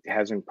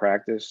 Hasn't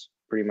practiced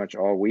pretty much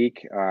all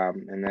week.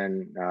 And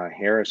then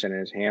Harrison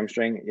and his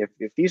hamstring.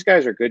 If these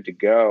guys are good to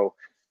go,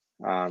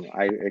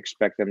 I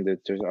expect them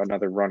to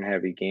another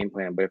run-heavy game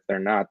plan. But if they're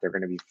not, they're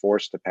going to be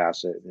forced to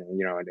pass it.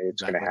 And,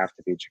 it's going to have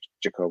to be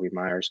Jacoby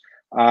Myers.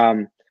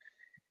 I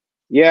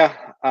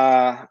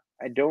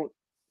don't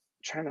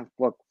trying to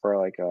look for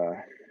like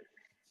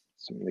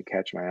something to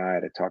catch my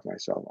eye to talk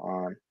myself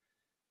on.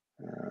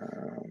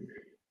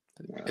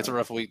 It's a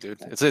rough week,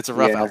 dude. It's a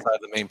rough outside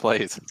of the main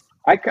plays.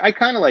 I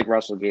kind of like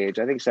Russell Gage.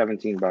 I think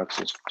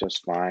 $17 is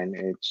just fine.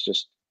 It's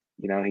just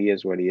he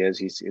is what he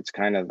is. It's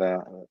kind of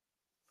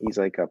he's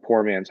like a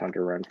poor man's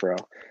Hunter Renfrow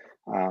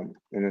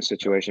in this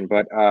situation.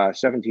 But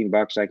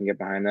 $17 I can get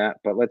behind that.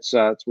 But let's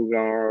move on to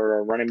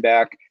our running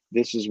back.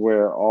 This is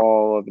where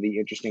all of the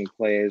interesting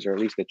plays, or at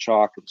least the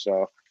chalk. And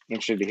so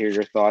interested to hear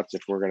your thoughts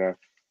if we're gonna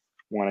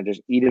want to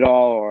just eat it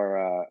all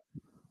or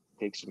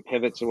take some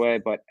pivots away.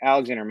 But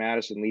Alexander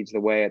Mattison leads the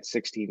way at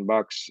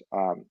 $16.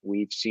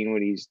 We've seen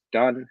what he's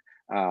done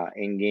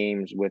in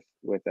games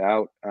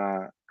without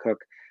Cook.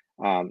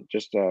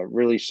 Just a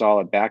really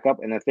solid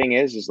backup. And the thing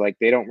is like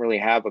they don't really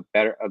have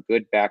a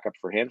good backup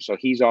for him. So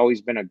he's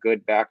always been a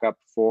good backup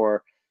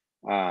for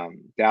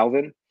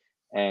Dalvin.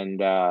 And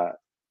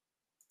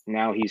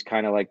now he's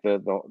kind of like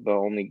the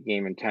only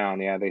game in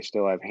town. Yeah, they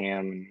still have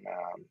Ham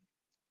and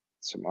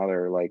some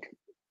other like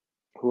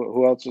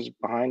who else is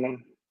behind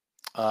them?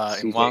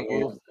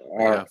 Nwangu,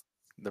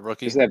 the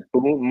rookie. Is that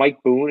Boone? Mike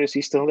Boone? Is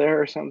he still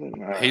there or something?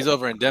 He's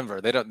over in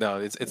Denver. They don't know.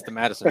 It's the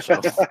Madison show,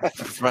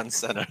 front and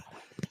center.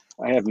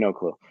 I have no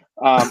clue.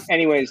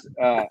 Anyways,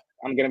 I'm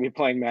going to be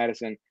playing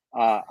Madison.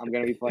 I'm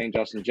going to be playing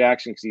Justin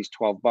Jackson because he's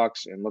 $12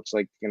 and looks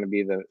like going to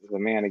be the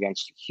man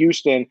against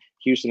Houston.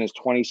 Houston is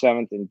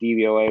 27th in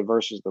DVOA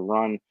versus the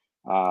run.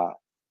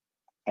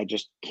 I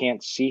just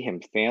can't see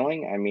him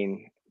failing. I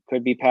mean,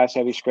 could be pass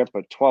heavy script,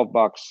 but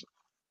 $12.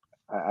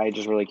 I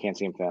just really can't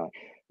see him failing.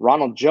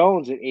 Ronald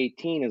Jones at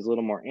 18 is a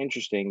little more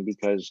interesting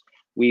because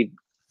we've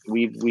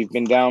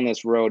been down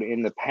this road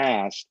in the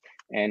past,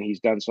 and he's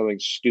done something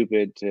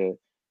stupid to,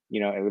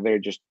 they're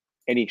just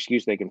any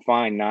excuse they can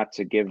find not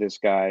to give this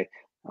guy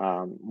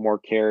more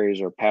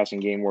carries or passing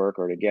game work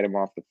or to get him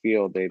off the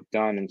field. They've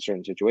done in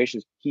certain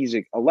situations. He's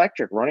an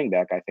electric running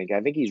back. I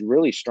think he's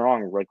really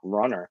strong, like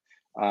runner.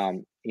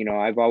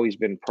 I've always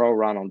been pro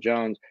Ronald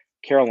Jones.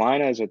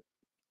 Carolina is a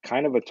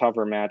kind of a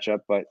tougher matchup,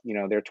 but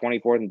they're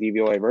 24th in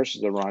DVOA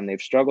versus the run.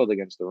 They've struggled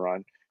against the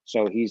run,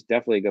 so he's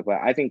definitely a good play.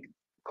 I think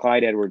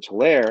Clyde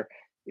Edwards-Helaire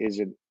is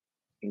an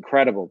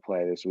incredible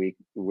play this week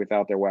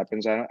without their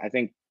weapons. I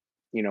think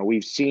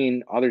we've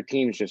seen other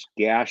teams just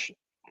gash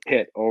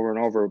Pitt over and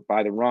over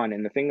by the run,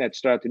 and the thing that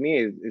stood out to me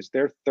is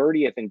they're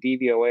 30th in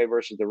DVOA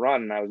versus the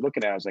run. And I was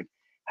looking at it, I was like,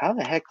 how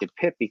the heck did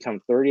Pitt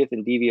become 30th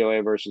in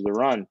DVOA versus the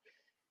run?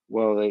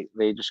 Well,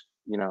 they just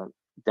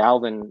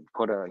Dalvin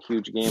put a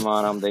huge game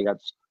on them. They got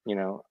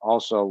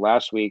Also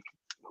last week,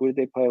 who did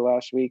they play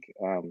last week?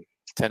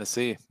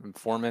 Tennessee. And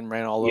Foreman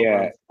ran all over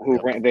Yeah,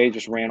 him. they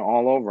just ran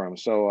all over him.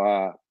 So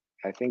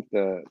I think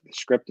the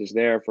script is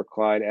there for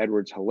Clyde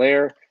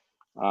Edwards-Helaire.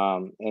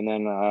 And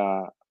then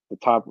the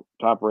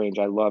top range,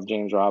 I love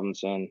James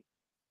Robinson.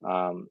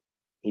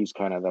 He's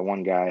kind of the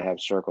one guy I have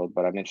circled,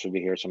 but I'm interested to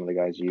hear some of the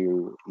guys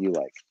you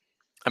like.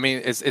 I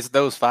mean, it's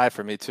those five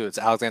for me too. It's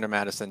Alexander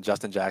Mattison,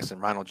 Justin Jackson,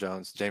 Ronald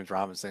Jones, James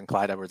Robinson,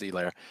 Clyde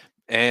Edwards-Helaire.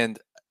 And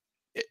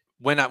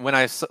when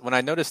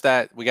I noticed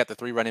that we got the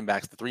three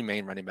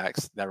main running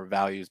backs that were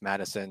values: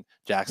 Madison,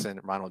 Jackson,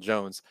 Ronald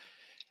Jones.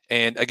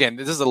 And again,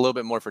 this is a little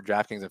bit more for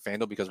DraftKings and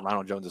FanDuel because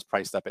Ronald Jones is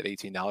priced up at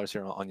 $18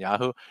 here on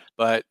Yahoo.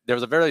 But there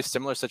was a very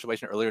similar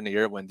situation earlier in the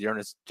year when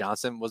Dearness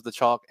Johnson was the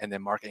chalk, and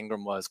then Mark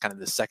Ingram was kind of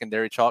the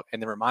secondary chalk,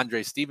 and then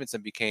Ramondre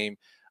Stevenson became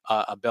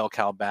a bell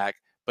cow back.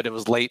 But it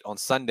was late on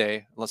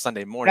Sunday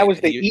morning. That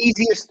was the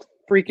easiest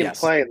freaking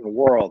play in the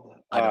world.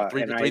 I know, 3%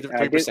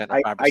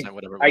 or 5%,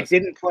 whatever it was. I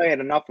didn't play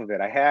enough of it.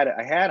 I had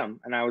him,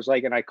 and I was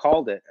like, and I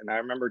called it. And I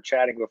remember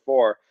chatting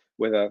before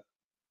with a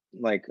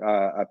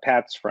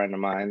Pat's friend of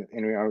mine,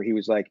 and he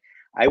was like,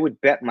 I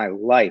would bet my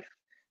life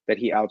that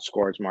he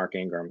outscores Mark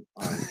Ingram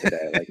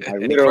today, like my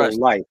literal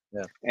life.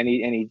 Yeah. And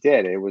he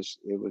did. It was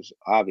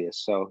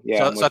obvious. So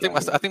yeah. So I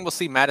think we'll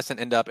see Madison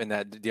end up in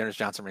that Dearness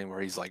Johnson range where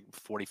he's like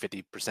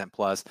 40-50%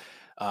 plus.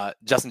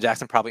 Justin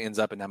Jackson probably ends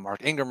up in that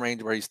Mark Ingram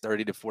range where he's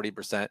 30 to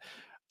 40%.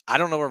 I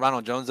don't know where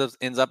Ronald Jones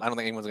ends up. I don't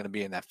think anyone's going to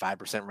be in that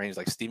 5% range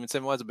like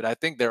Stevenson was, but I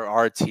think there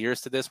are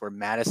tiers to this where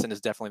Madison is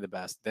definitely the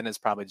best. Then it's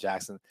probably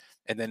Jackson,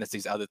 and then it's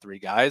these other three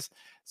guys.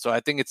 So I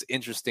think it's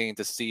interesting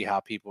to see how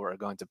people are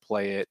going to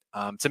play it.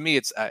 To me,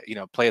 it's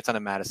play a ton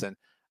of Madison.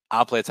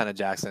 I'll play a ton of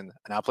Jackson,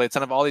 and I'll play a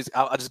ton of all these.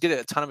 I'll just get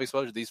a ton of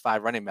exposure to these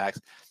five running backs.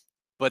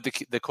 But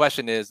the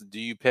question is, do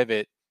you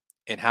pivot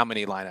in how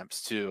many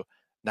lineups to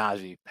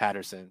Najee,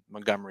 Patterson,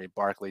 Montgomery,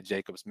 Barkley,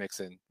 Jacobs,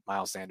 Mixon,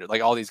 Miles Sanders,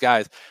 like all these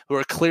guys who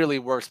are clearly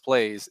worse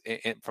plays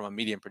from a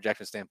median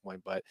projection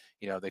standpoint, but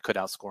they could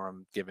outscore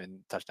them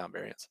given touchdown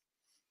variance.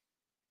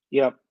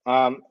 Yep.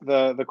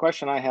 The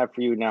question I have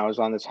for you now is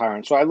on this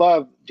hiring. So I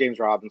love James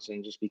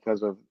Robinson just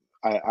because of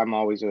I'm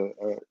always a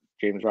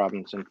James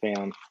Robinson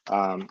fan.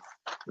 I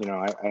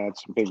had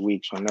some big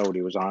weeks when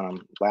nobody was on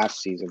him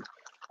last season.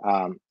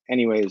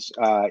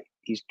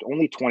 He's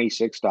only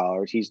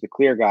 $26. He's the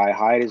clear guy.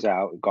 Hyde is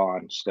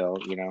gone still,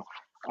 he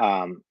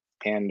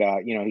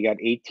got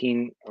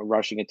 18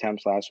 rushing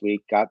attempts last week,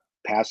 got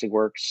passing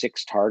work,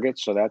 6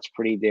 targets. So that's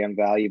pretty damn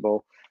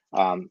valuable.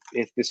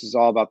 If this is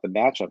all about the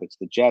matchup, it's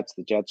the Jets.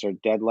 The Jets are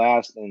dead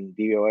last in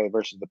DVOA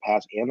versus the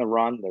pass and the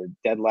run. They're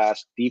dead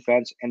last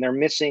defense, and they're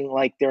missing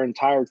like their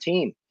entire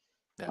team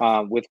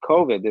with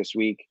COVID this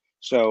week.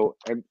 So,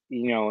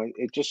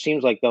 it just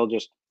seems like they'll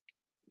just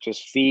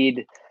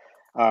feed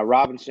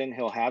Robinson.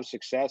 He'll have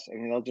success,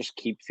 and they'll just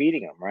keep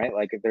feeding him, right?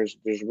 Like there's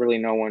really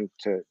no one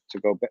to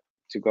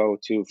go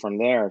to from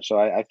there. So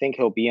I think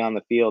he'll be on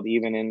the field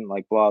even in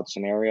like blowout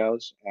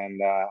scenarios,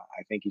 and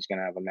I think he's going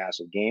to have a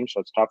massive game. So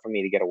it's tough for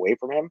me to get away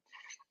from him.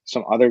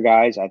 Some other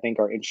guys I think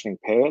are interesting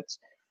pivots.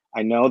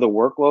 I know the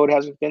workload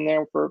hasn't been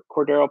there for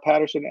Cordero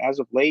Patterson as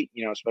of late,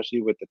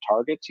 especially with the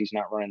targets. He's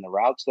not running the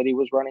routes that he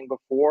was running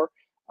before.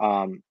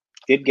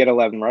 Did get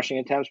 11 rushing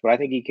attempts, but I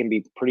think he can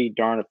be pretty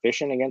darn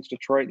efficient against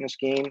Detroit in this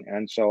game.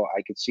 And so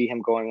I could see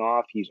him going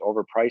off. He's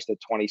overpriced at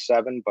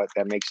 27, but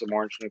that makes it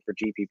more interesting for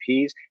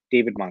GPPs.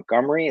 David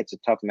Montgomery, it's a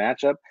tough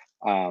matchup,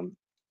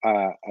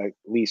 at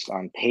least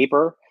on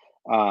paper.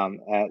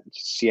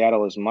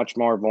 Seattle is much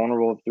more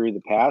vulnerable through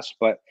the pass,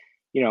 but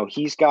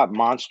he's got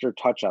monster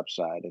touch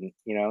upside, and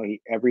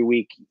every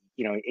week,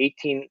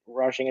 18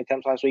 rushing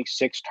attempts last week,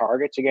 6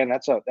 targets. Again,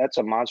 that's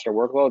a monster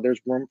workload.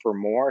 There's room for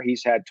more.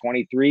 He's had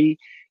 23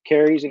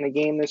 carries in the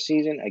game this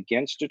season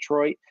against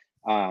Detroit.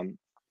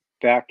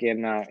 Back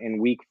in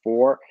week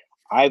 4.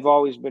 I've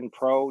always been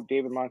pro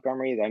David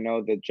Montgomery. I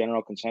know the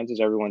general consensus,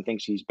 everyone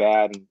thinks he's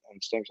bad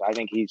and stinks. I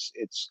think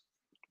it's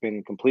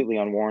been completely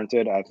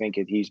unwarranted. I think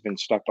he's been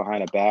stuck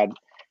behind a bad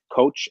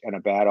coach and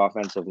a bad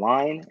offensive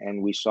line.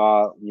 And we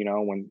saw,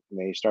 when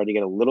they started to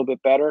get a little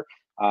bit better,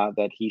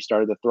 that he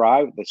started to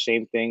thrive. The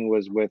same thing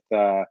was with,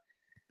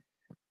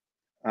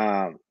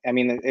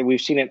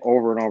 we've seen it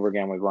over and over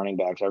again with running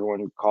backs.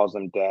 Everyone calls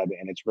them dead,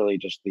 and it's really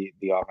just the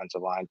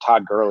offensive line.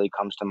 Todd Gurley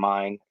comes to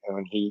mind. And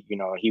when he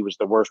was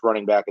the worst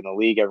running back in the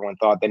league, everyone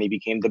thought then he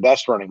became the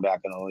best running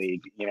back in the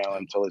league,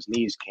 until his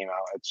knees came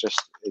out.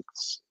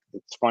 It's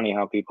funny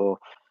how people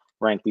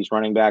rank these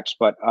running backs.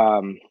 But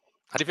how do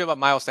you feel about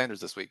Miles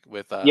Sanders this week?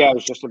 I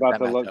was just about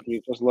to look.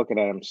 Just looking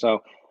at him.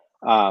 So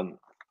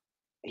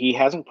he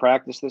hasn't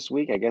practiced this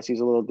week. I guess he's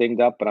a little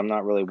dinged up, but I'm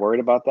not really worried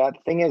about that.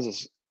 The thing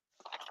is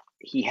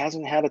he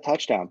hasn't had a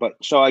touchdown. But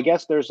so I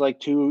guess there's like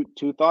two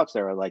thoughts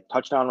there. Like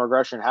touchdown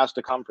regression has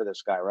to come for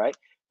this guy, right?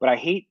 But I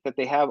hate that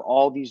they have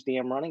all these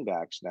damn running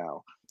backs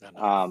now.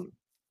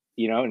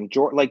 And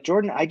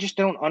Jordan, I just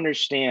don't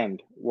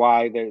understand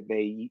why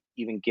they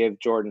even give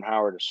Jordan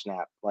Howard a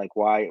snap. Like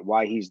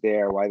why he's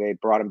there, why they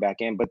brought him back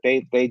in, but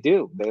they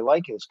do. They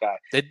like this guy.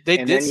 They And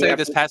did then you say have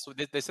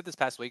they said this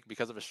past week,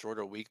 because of a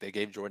shorter week, they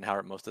gave Jordan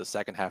Howard most of the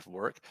second half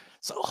work.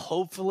 So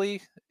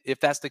hopefully, if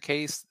that's the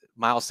case,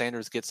 Miles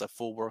Sanders gets a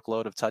full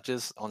workload of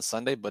touches on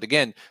Sunday. But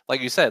again,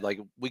 like you said, like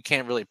we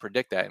can't really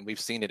predict that, and we've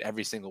seen it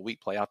every single week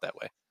play out that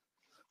way.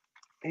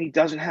 he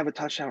doesn't have a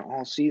touchdown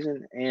all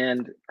season,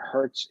 and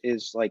Hurts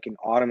is like an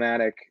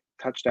automatic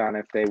touchdown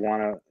if they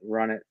want to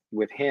run it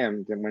with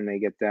him. Then when they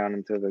get down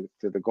into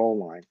the goal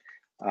line,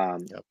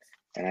 Yep.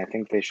 and I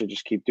think they should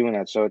just keep doing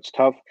that. So it's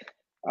tough.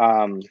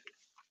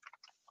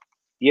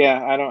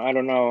 Yeah, I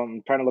don't know.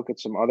 I'm trying to look at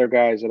some other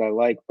guys that I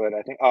like, but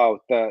I think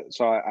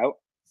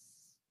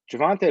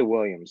Javonte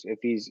Williams, if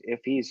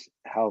he's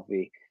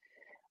healthy,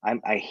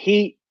 I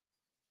hate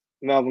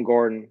Melvin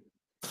Gordon.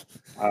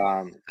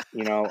 I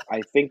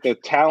think the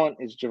talent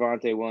is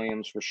Javonte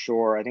Williams for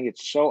sure. I think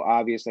it's so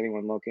obvious to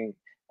anyone looking.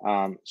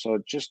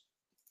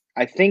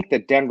 I think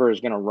that Denver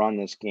is going to run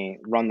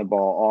the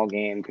ball all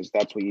game, because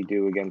that's what you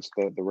do against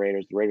the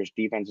Raiders. The Raiders'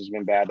 defense has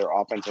been bad. Their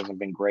offense hasn't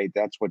been great.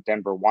 That's what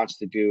Denver wants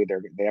to do.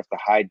 They have to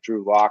hide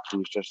Drew Lock,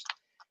 who's just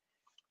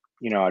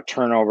a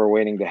turnover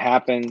waiting to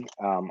happen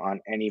on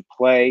any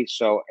play.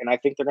 So, and I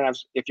think they're going to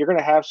if you're going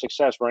to have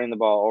success running the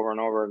ball over and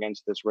over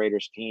against this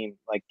Raiders team,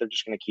 like they're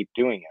just going to keep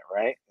doing it.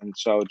 Right. And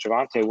so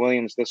Javonte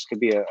Williams, this could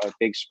be a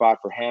big spot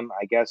for him.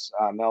 I guess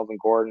Melvin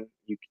Gordon,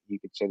 you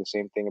could say the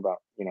same thing about,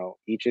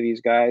 each of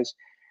these guys.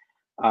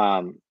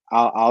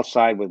 I'll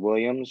side with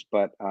Williams,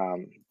 but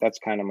that's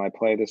kind of my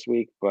play this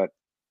week.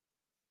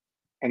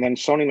 And then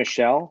Sony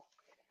Michel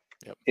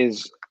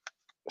is,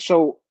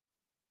 so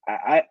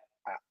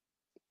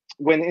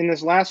when in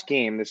this last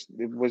game,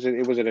 it was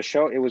a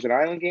show. It was an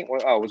island game.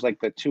 Oh, it was like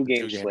the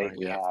 2-game slate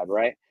we had,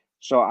 right?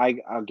 So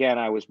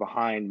I was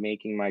behind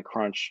making my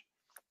crunch,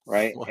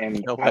 right?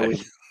 And I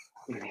was,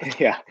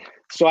 yeah.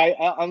 So I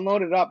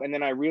unloaded up, and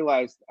then I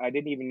realized I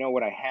didn't even know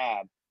what I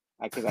had,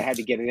 because I had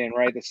to get it in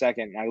right the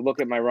second. I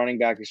look at my running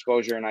back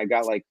exposure, and I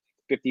got like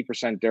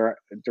 50%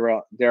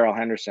 Darrell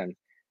Henderson,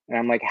 and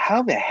I'm like,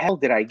 how the hell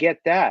did I get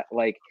that?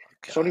 Like,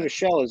 Sony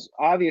Michel is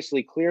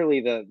obviously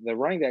clearly the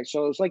running back.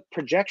 So it was like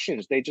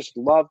projections. They just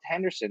loved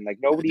Henderson. Like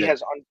nobody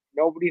has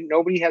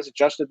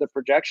adjusted the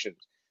projections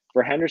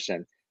for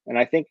Henderson. And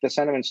I think the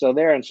sentiment's still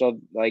there. And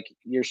so like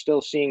you're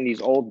still seeing these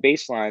old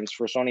baselines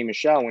for Sony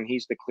Michel when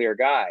he's the clear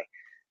guy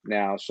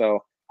now.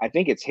 So I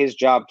think it's his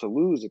job to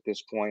lose at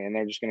this point, and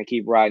they're just going to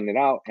keep riding it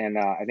out. And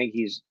I think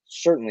he's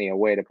certainly a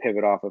way to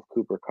pivot off of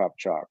Cooper Kupp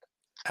chalk.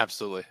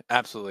 Absolutely.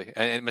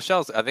 And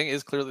Michel's, I think,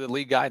 is clearly the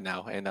lead guy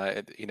now. And,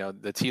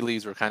 the tea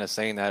leaves were kind of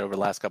saying that over the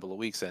last couple of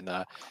weeks. And,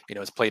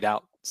 it's played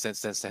out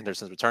since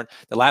Henderson's return.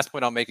 The last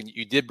point I'll make, and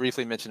you did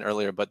briefly mention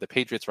earlier, but the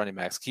Patriots running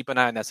backs, keep an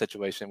eye on that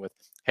situation with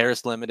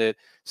Harris limited,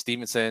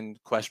 Stevenson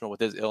questionable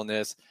with his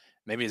illness.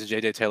 Maybe it's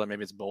J.J. Taylor,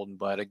 maybe it's Bolden.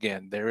 But,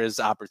 again, there is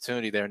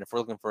opportunity there. And if we're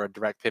looking for a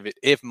direct pivot,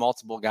 if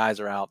multiple guys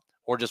are out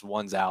or just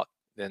one's out,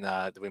 then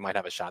we might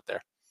have a shot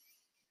there.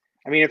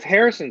 I mean, if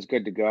Harrison's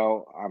good to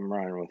go, I'm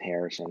running with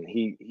Harrison.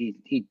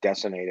 He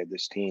decimated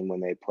this team when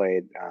they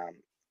played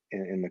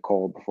in the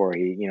cold before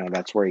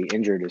that's where he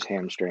injured his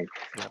hamstring.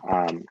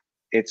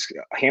 It's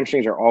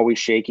hamstrings are always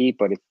shaky,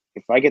 but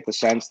if I get the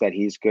sense that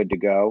he's good to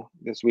go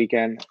this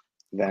weekend,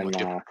 then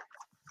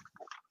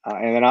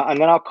and then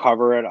I'll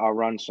cover it. I'll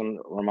run some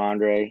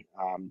Ramondre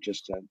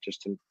just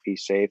to be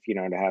safe, to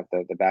have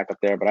the backup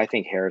there. But I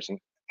think Harris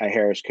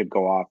could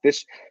go off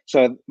this.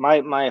 So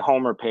my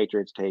Homer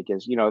Patriots take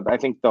is, I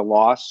think the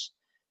loss.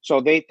 So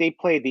they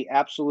played the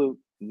absolute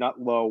nut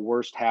low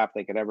worst half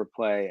they could ever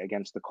play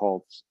against the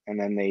Colts, and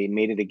then they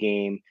made it a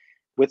game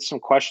with some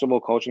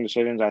questionable coaching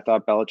decisions. I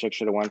thought Belichick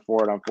should have went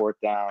for it on fourth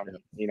down,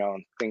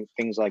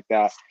 things like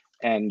that.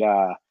 And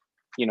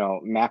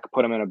Mac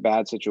put them in a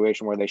bad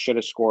situation where they should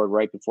have scored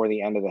right before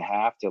the end of the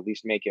half to at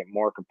least make it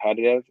more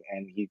competitive.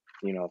 And he,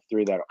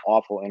 threw that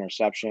awful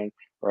interception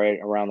right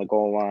around the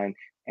goal line.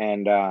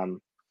 And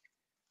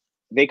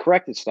they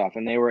corrected stuff,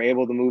 and they were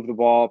able to move the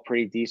ball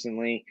pretty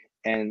decently.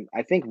 And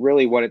I think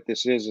really what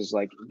this is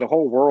like the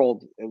whole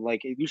world,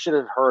 like you should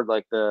have heard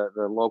like the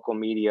local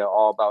media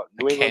all about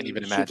New England, can't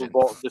even imagine. Super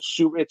Bowl,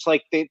 it's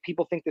like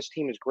people think this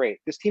team is great.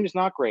 This team is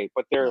not great,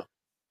 but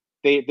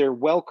they're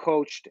well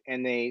coached,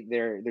 and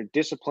they're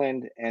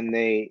disciplined, and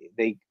they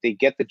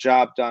get the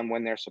job done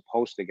when they're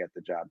supposed to get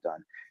the job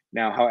done.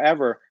 Now,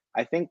 however,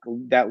 I think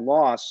that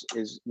loss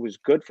was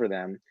good for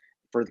them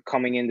for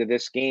coming into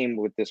this game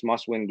with this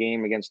must-win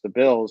game against the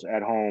Bills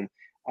at home.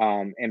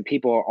 And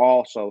people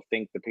also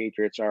think the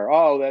Patriots are,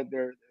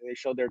 they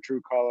showed their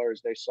true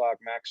colors. They suck.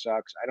 Max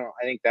sucks.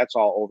 I think that's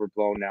all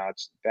overblown now.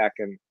 It's back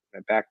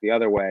the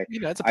other way.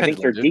 It's a pendulum, I think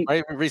they're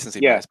right? Recency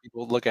bias.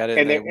 People look at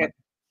it and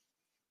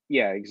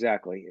yeah,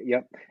 exactly.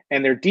 Yep.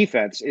 And their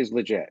defense is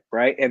legit,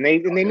 right? And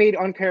they made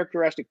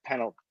uncharacteristic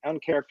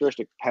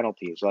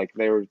penalties. Like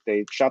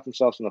they shot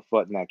themselves in the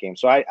foot in that game.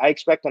 So I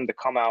expect them to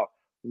come out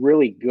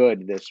really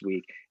good this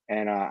week.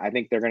 And I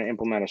think they're going to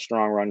implement a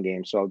strong run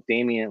game. So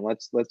Damian,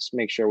 let's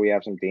make sure we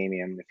have some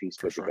Damian if he's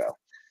good to go.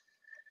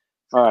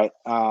 All right.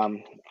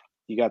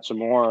 You got some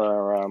more?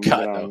 Or, moving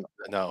on?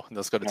 No.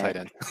 Let's go to tight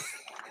end.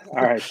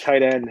 All right,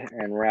 tight end,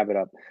 and wrap it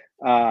up.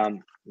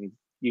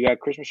 You got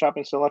Christmas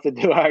shopping still left to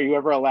do? Are you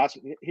ever a last?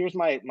 Here's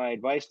my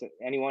advice to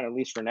anyone, at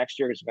least for next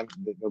year, because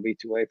it'll be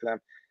too late for them.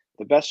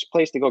 The best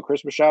place to go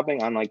Christmas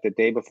shopping on like the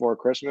day before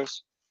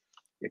Christmas,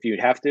 if you'd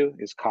have to,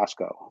 is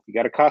Costco. If you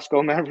got a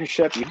Costco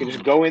membership, you can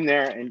just go in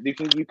there and you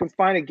can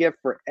find a gift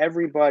for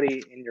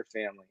everybody in your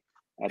family.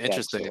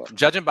 Interesting.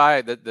 Judging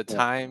by the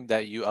time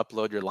that you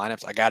upload your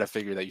lineups, I got to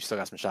figure that you still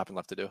got some shopping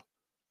left to do.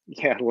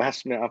 Yeah,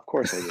 last minute. Of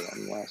course I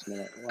do. Last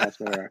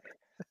minute.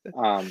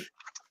 All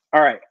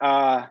right.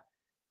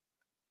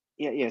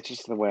 Yeah, it's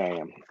just the way I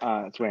am.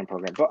 It's the way I'm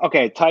programmed. But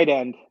okay, tight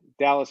end,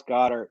 Dallas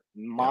Goedert,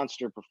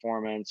 monster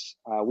performance.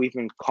 We've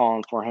been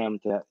calling for him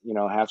to,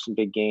 have some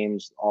big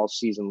games all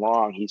season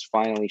long. He's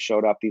finally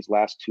showed up these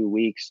last 2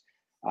 weeks.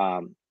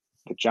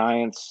 The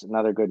Giants,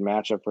 another good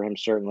matchup for him,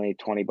 certainly.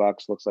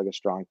 $20 looks like a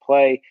strong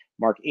play.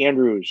 Mark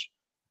Andrews,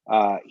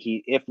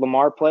 if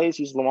Lamar plays,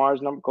 he's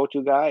Lamar's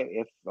go-to guy.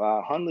 If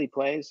Hundley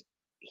plays,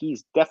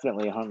 he's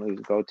definitely a Hundley's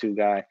go-to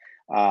guy.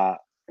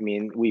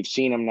 We've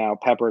seen him now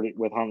peppered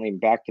with Hundley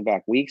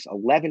back-to-back weeks.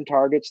 11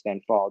 targets,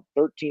 then followed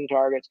 13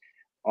 targets,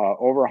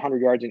 over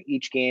 100 yards in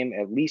each game,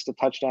 at least a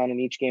touchdown in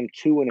each game,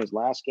 2 in his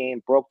last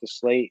game. Broke the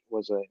slate,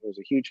 was a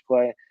huge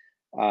play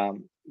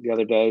the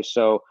other day.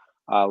 So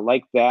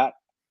like that,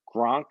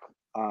 Gronk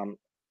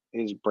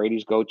is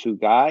Brady's go-to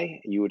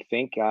guy. You would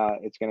think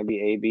it's going to be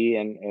AB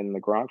and the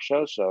Gronk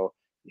show. So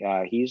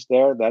he's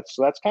there. That's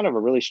kind of a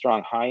really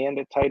strong high end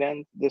at tight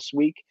end this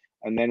week.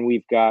 And then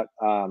we've got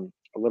a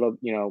little,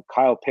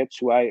 Kyle Pitts,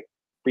 who I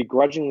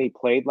begrudgingly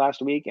played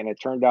last week, and it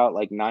turned out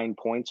like 9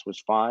 points was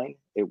fine.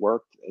 It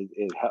worked.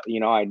 I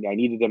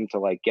needed him to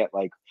like get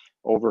like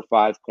over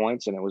 5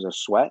 points, and it was a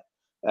sweat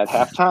at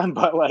halftime.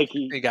 But like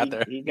he got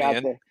there. He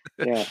got there.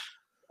 Yeah.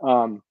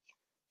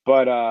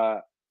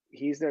 But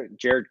he's there.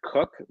 Jared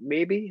Cook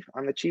maybe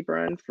on the cheaper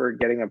end for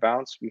getting a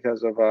bounce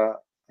because of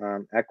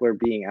Eckler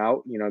being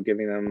out.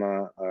 Giving them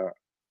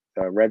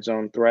a red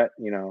zone threat.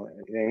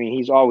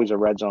 He's always a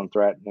red zone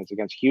threat, and it's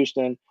against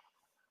Houston.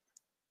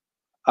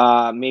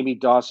 Maybe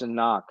Dawson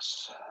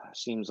Knox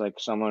seems like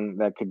someone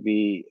that could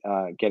be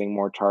getting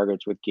more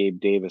targets with Gabe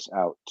Davis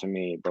out to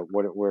me. But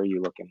where are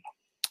you looking?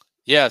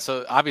 Yeah,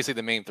 so obviously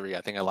the main three,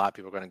 I think a lot of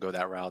people are going to go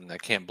that route, and I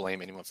can't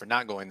blame anyone for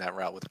not going that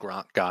route with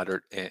Gronk,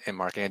 Goddard, and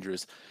Mark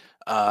Andrews.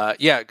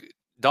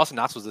 Dawson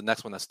Knox was the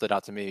next one that stood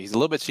out to me. He's a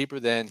little bit cheaper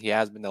than he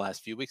has been the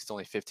last few weeks. It's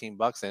only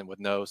 $15, and with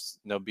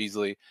no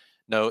Beasley,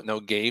 no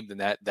Gabe, then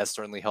that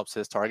certainly helps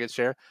his target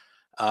share.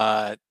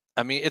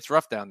 It's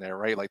rough down there,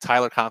 right? Like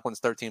Tyler Conklin's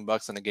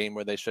 $13 in a game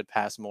where they should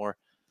pass more.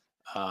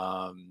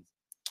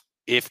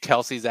 If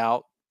Kelsey's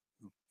out,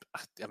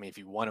 if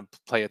you want to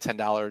play a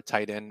 $10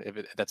 tight end,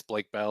 that's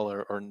Blake Bell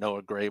or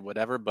Noah Gray,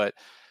 whatever. But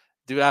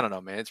dude, I don't know,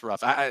 man. It's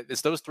rough.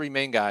 It's those three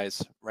main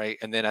guys, right?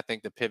 And then I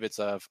think the pivots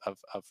of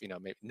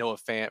maybe Noah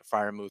Fant,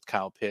 Freiermuth,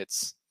 Kyle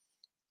Pitts.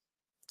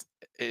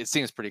 It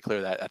seems pretty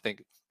clear that I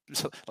think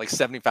like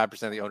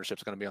 75% of the ownership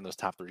is going to be on those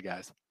top three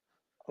guys.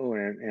 Oh,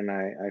 and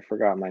I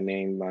forgot my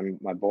name.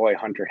 My boy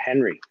Hunter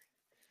Henry.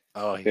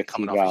 Oh, he's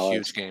coming off a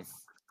huge game.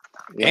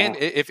 Yeah. And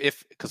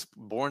if because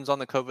Bourne's on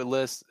the COVID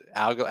list,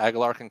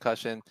 Aguilar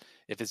concussion,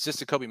 if it's just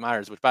Jacoby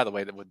Myers, which by the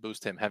way that would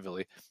boost him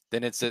heavily,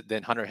 then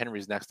Hunter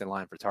Henry's next in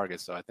line for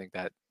targets. So I think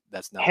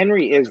that's not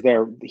Henry is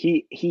their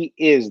he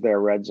is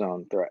their red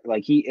zone threat.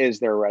 Like he is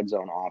their red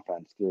zone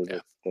offense through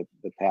the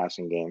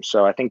passing game.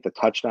 So I think the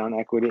touchdown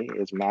equity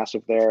is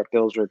massive there.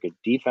 Bills are a good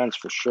defense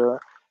for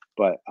sure,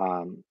 but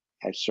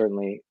I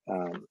certainly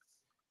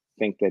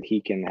think that he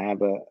can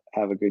have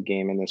a good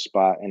game in this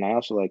spot. And I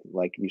also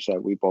like you said,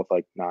 we both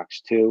like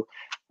Knox too.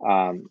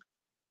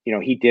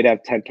 He did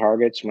have 10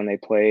 targets when they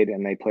played,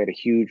 and they played a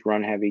huge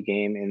run heavy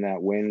game in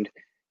that wind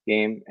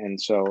game. And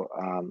so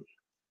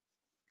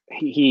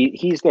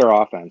he's their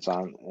offense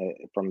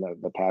from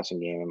the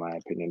passing game, in my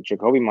opinion.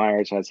 Jacoby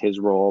Myers has his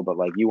role, but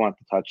like you want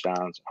the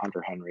touchdowns.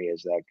 Hunter Henry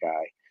is that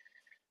guy.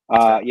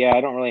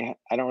 I don't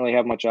really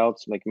have much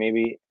else. Like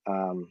maybe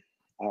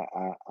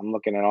I'm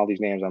looking at all these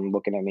names. I'm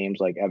looking at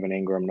names like Evan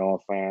Ingram, Noah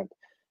Fant.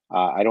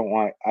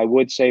 I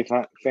would say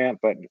Fant,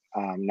 but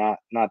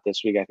not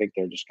this week. I think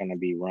they're just going to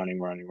be running.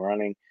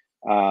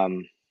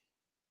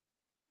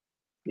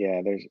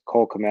 There's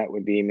Cole Kmet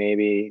would be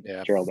maybe.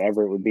 Yeah. Gerald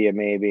Everett would be a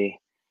maybe.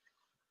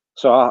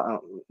 So a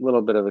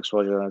little bit of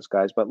exposure to those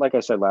guys. But like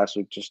I said last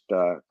week, just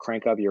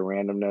crank up your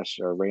randomness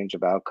or range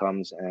of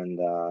outcomes and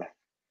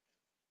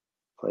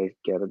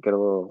get a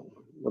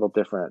little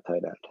different at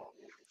tight end.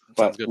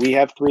 But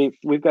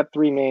we've got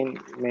three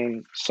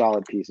main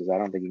solid pieces. I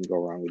don't think you can go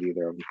wrong with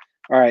either of them.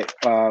 All right.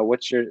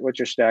 What's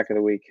your stack of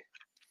the week?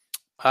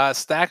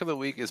 Stack of the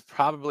week is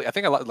probably, I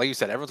think like you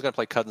said, everyone's going to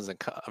play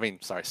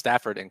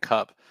Stafford and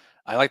Kupp.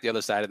 I like the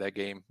other side of that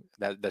game.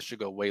 That should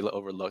go way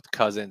overlooked.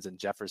 Cousins and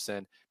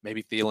Jefferson,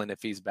 maybe Thielen if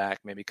he's back,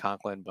 maybe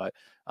Conklin, but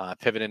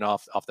pivoting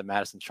off the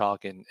Madison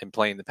chalk and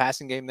playing the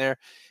passing game there.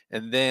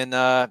 And then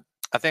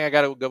I think I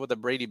got to go with the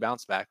Brady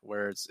bounce back,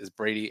 where it's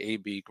Brady,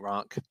 AB,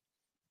 Gronk.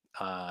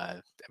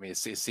 I mean, it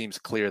seems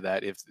clear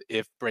that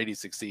if Brady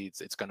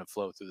succeeds, it's going to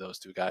flow through those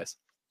two guys.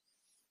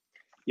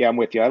 Yeah, I'm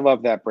with you. I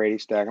love that Brady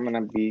stack. I'm going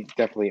to be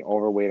definitely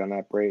overweight on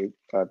that Brady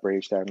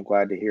stack. I'm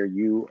glad to hear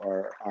you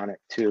are on it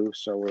too.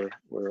 So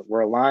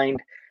we're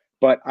aligned.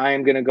 But I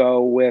am going to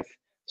go with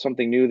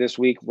something new this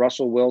week: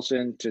 Russell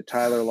Wilson to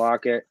Tyler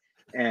Lockett,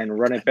 and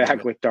run it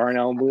back with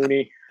Darnell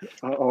Mooney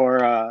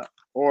or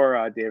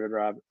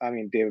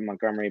David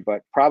Montgomery,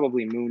 but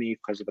probably Mooney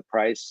because of the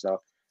price. So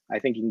I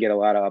think you can get a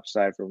lot of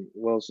upside from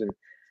Wilson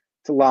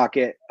to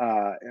Lockett.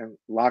 And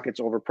Lockett's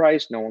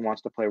overpriced. No one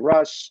wants to play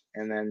Russ.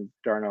 And then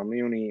Darnell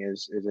Mooney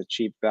is a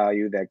cheap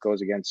value that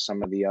goes against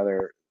some of the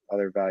other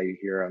value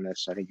here on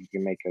this. I think you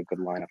can make a good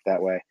lineup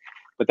that way.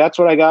 But that's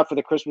what I got for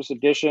the Christmas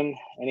edition.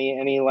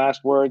 Any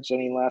last words?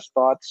 Any last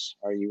thoughts?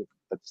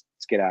 Let's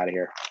get out of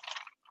here.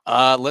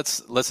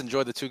 Let's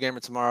enjoy the 2-gamer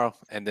tomorrow,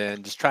 and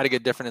then just try to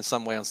get different in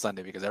some way on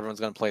Sunday, because everyone's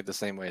going to play it the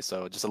same way.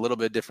 So just a little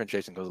bit of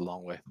differentiation goes a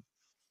long way.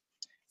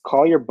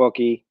 Call your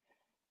bookie.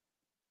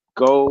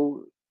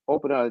 Go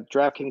open a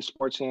DraftKings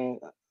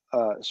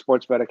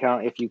sports bet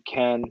account if you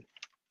can.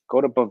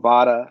 Go to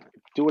Bovada.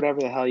 Do whatever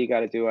the hell you got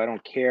to do. I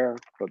don't care.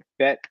 But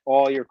bet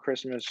all your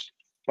Christmas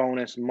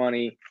bonus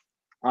money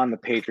on the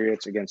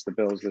Patriots against the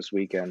Bills this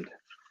weekend.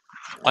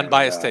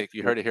 Unbiased take.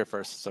 You heard it here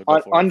first. So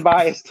go for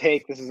unbiased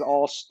take. This is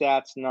all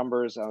stats,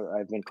 numbers.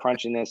 I've been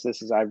crunching this.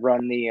 I've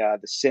run the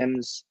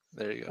Sims.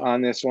 There you go.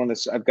 On this one,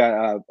 I've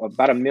got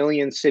about 1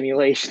 million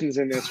simulations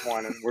in this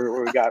one, and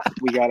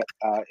we got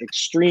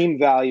extreme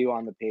value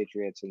on the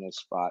Patriots in this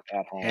spot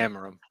at home.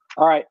 Hammer them.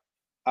 All right,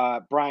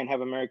 Brian,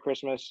 have a Merry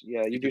Christmas.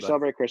 Yeah, you do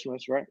celebrate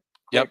Christmas, right?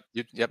 Yep.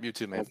 You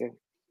too, man. Okay.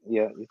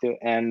 Yeah, you too.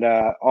 And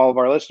all of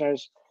our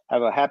listeners,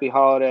 have a happy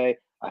holiday,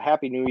 a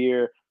happy New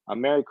Year, a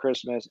Merry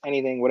Christmas,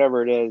 anything,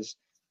 whatever it is.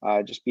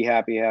 Just be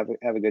happy, have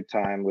a good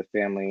time with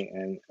family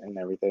and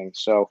everything.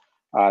 So.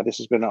 This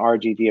has been the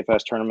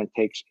RGDFS Tournament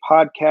Takes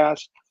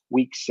podcast,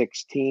 week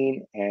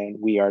 16, and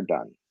we are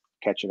done.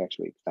 Catch you next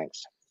week.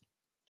 Thanks.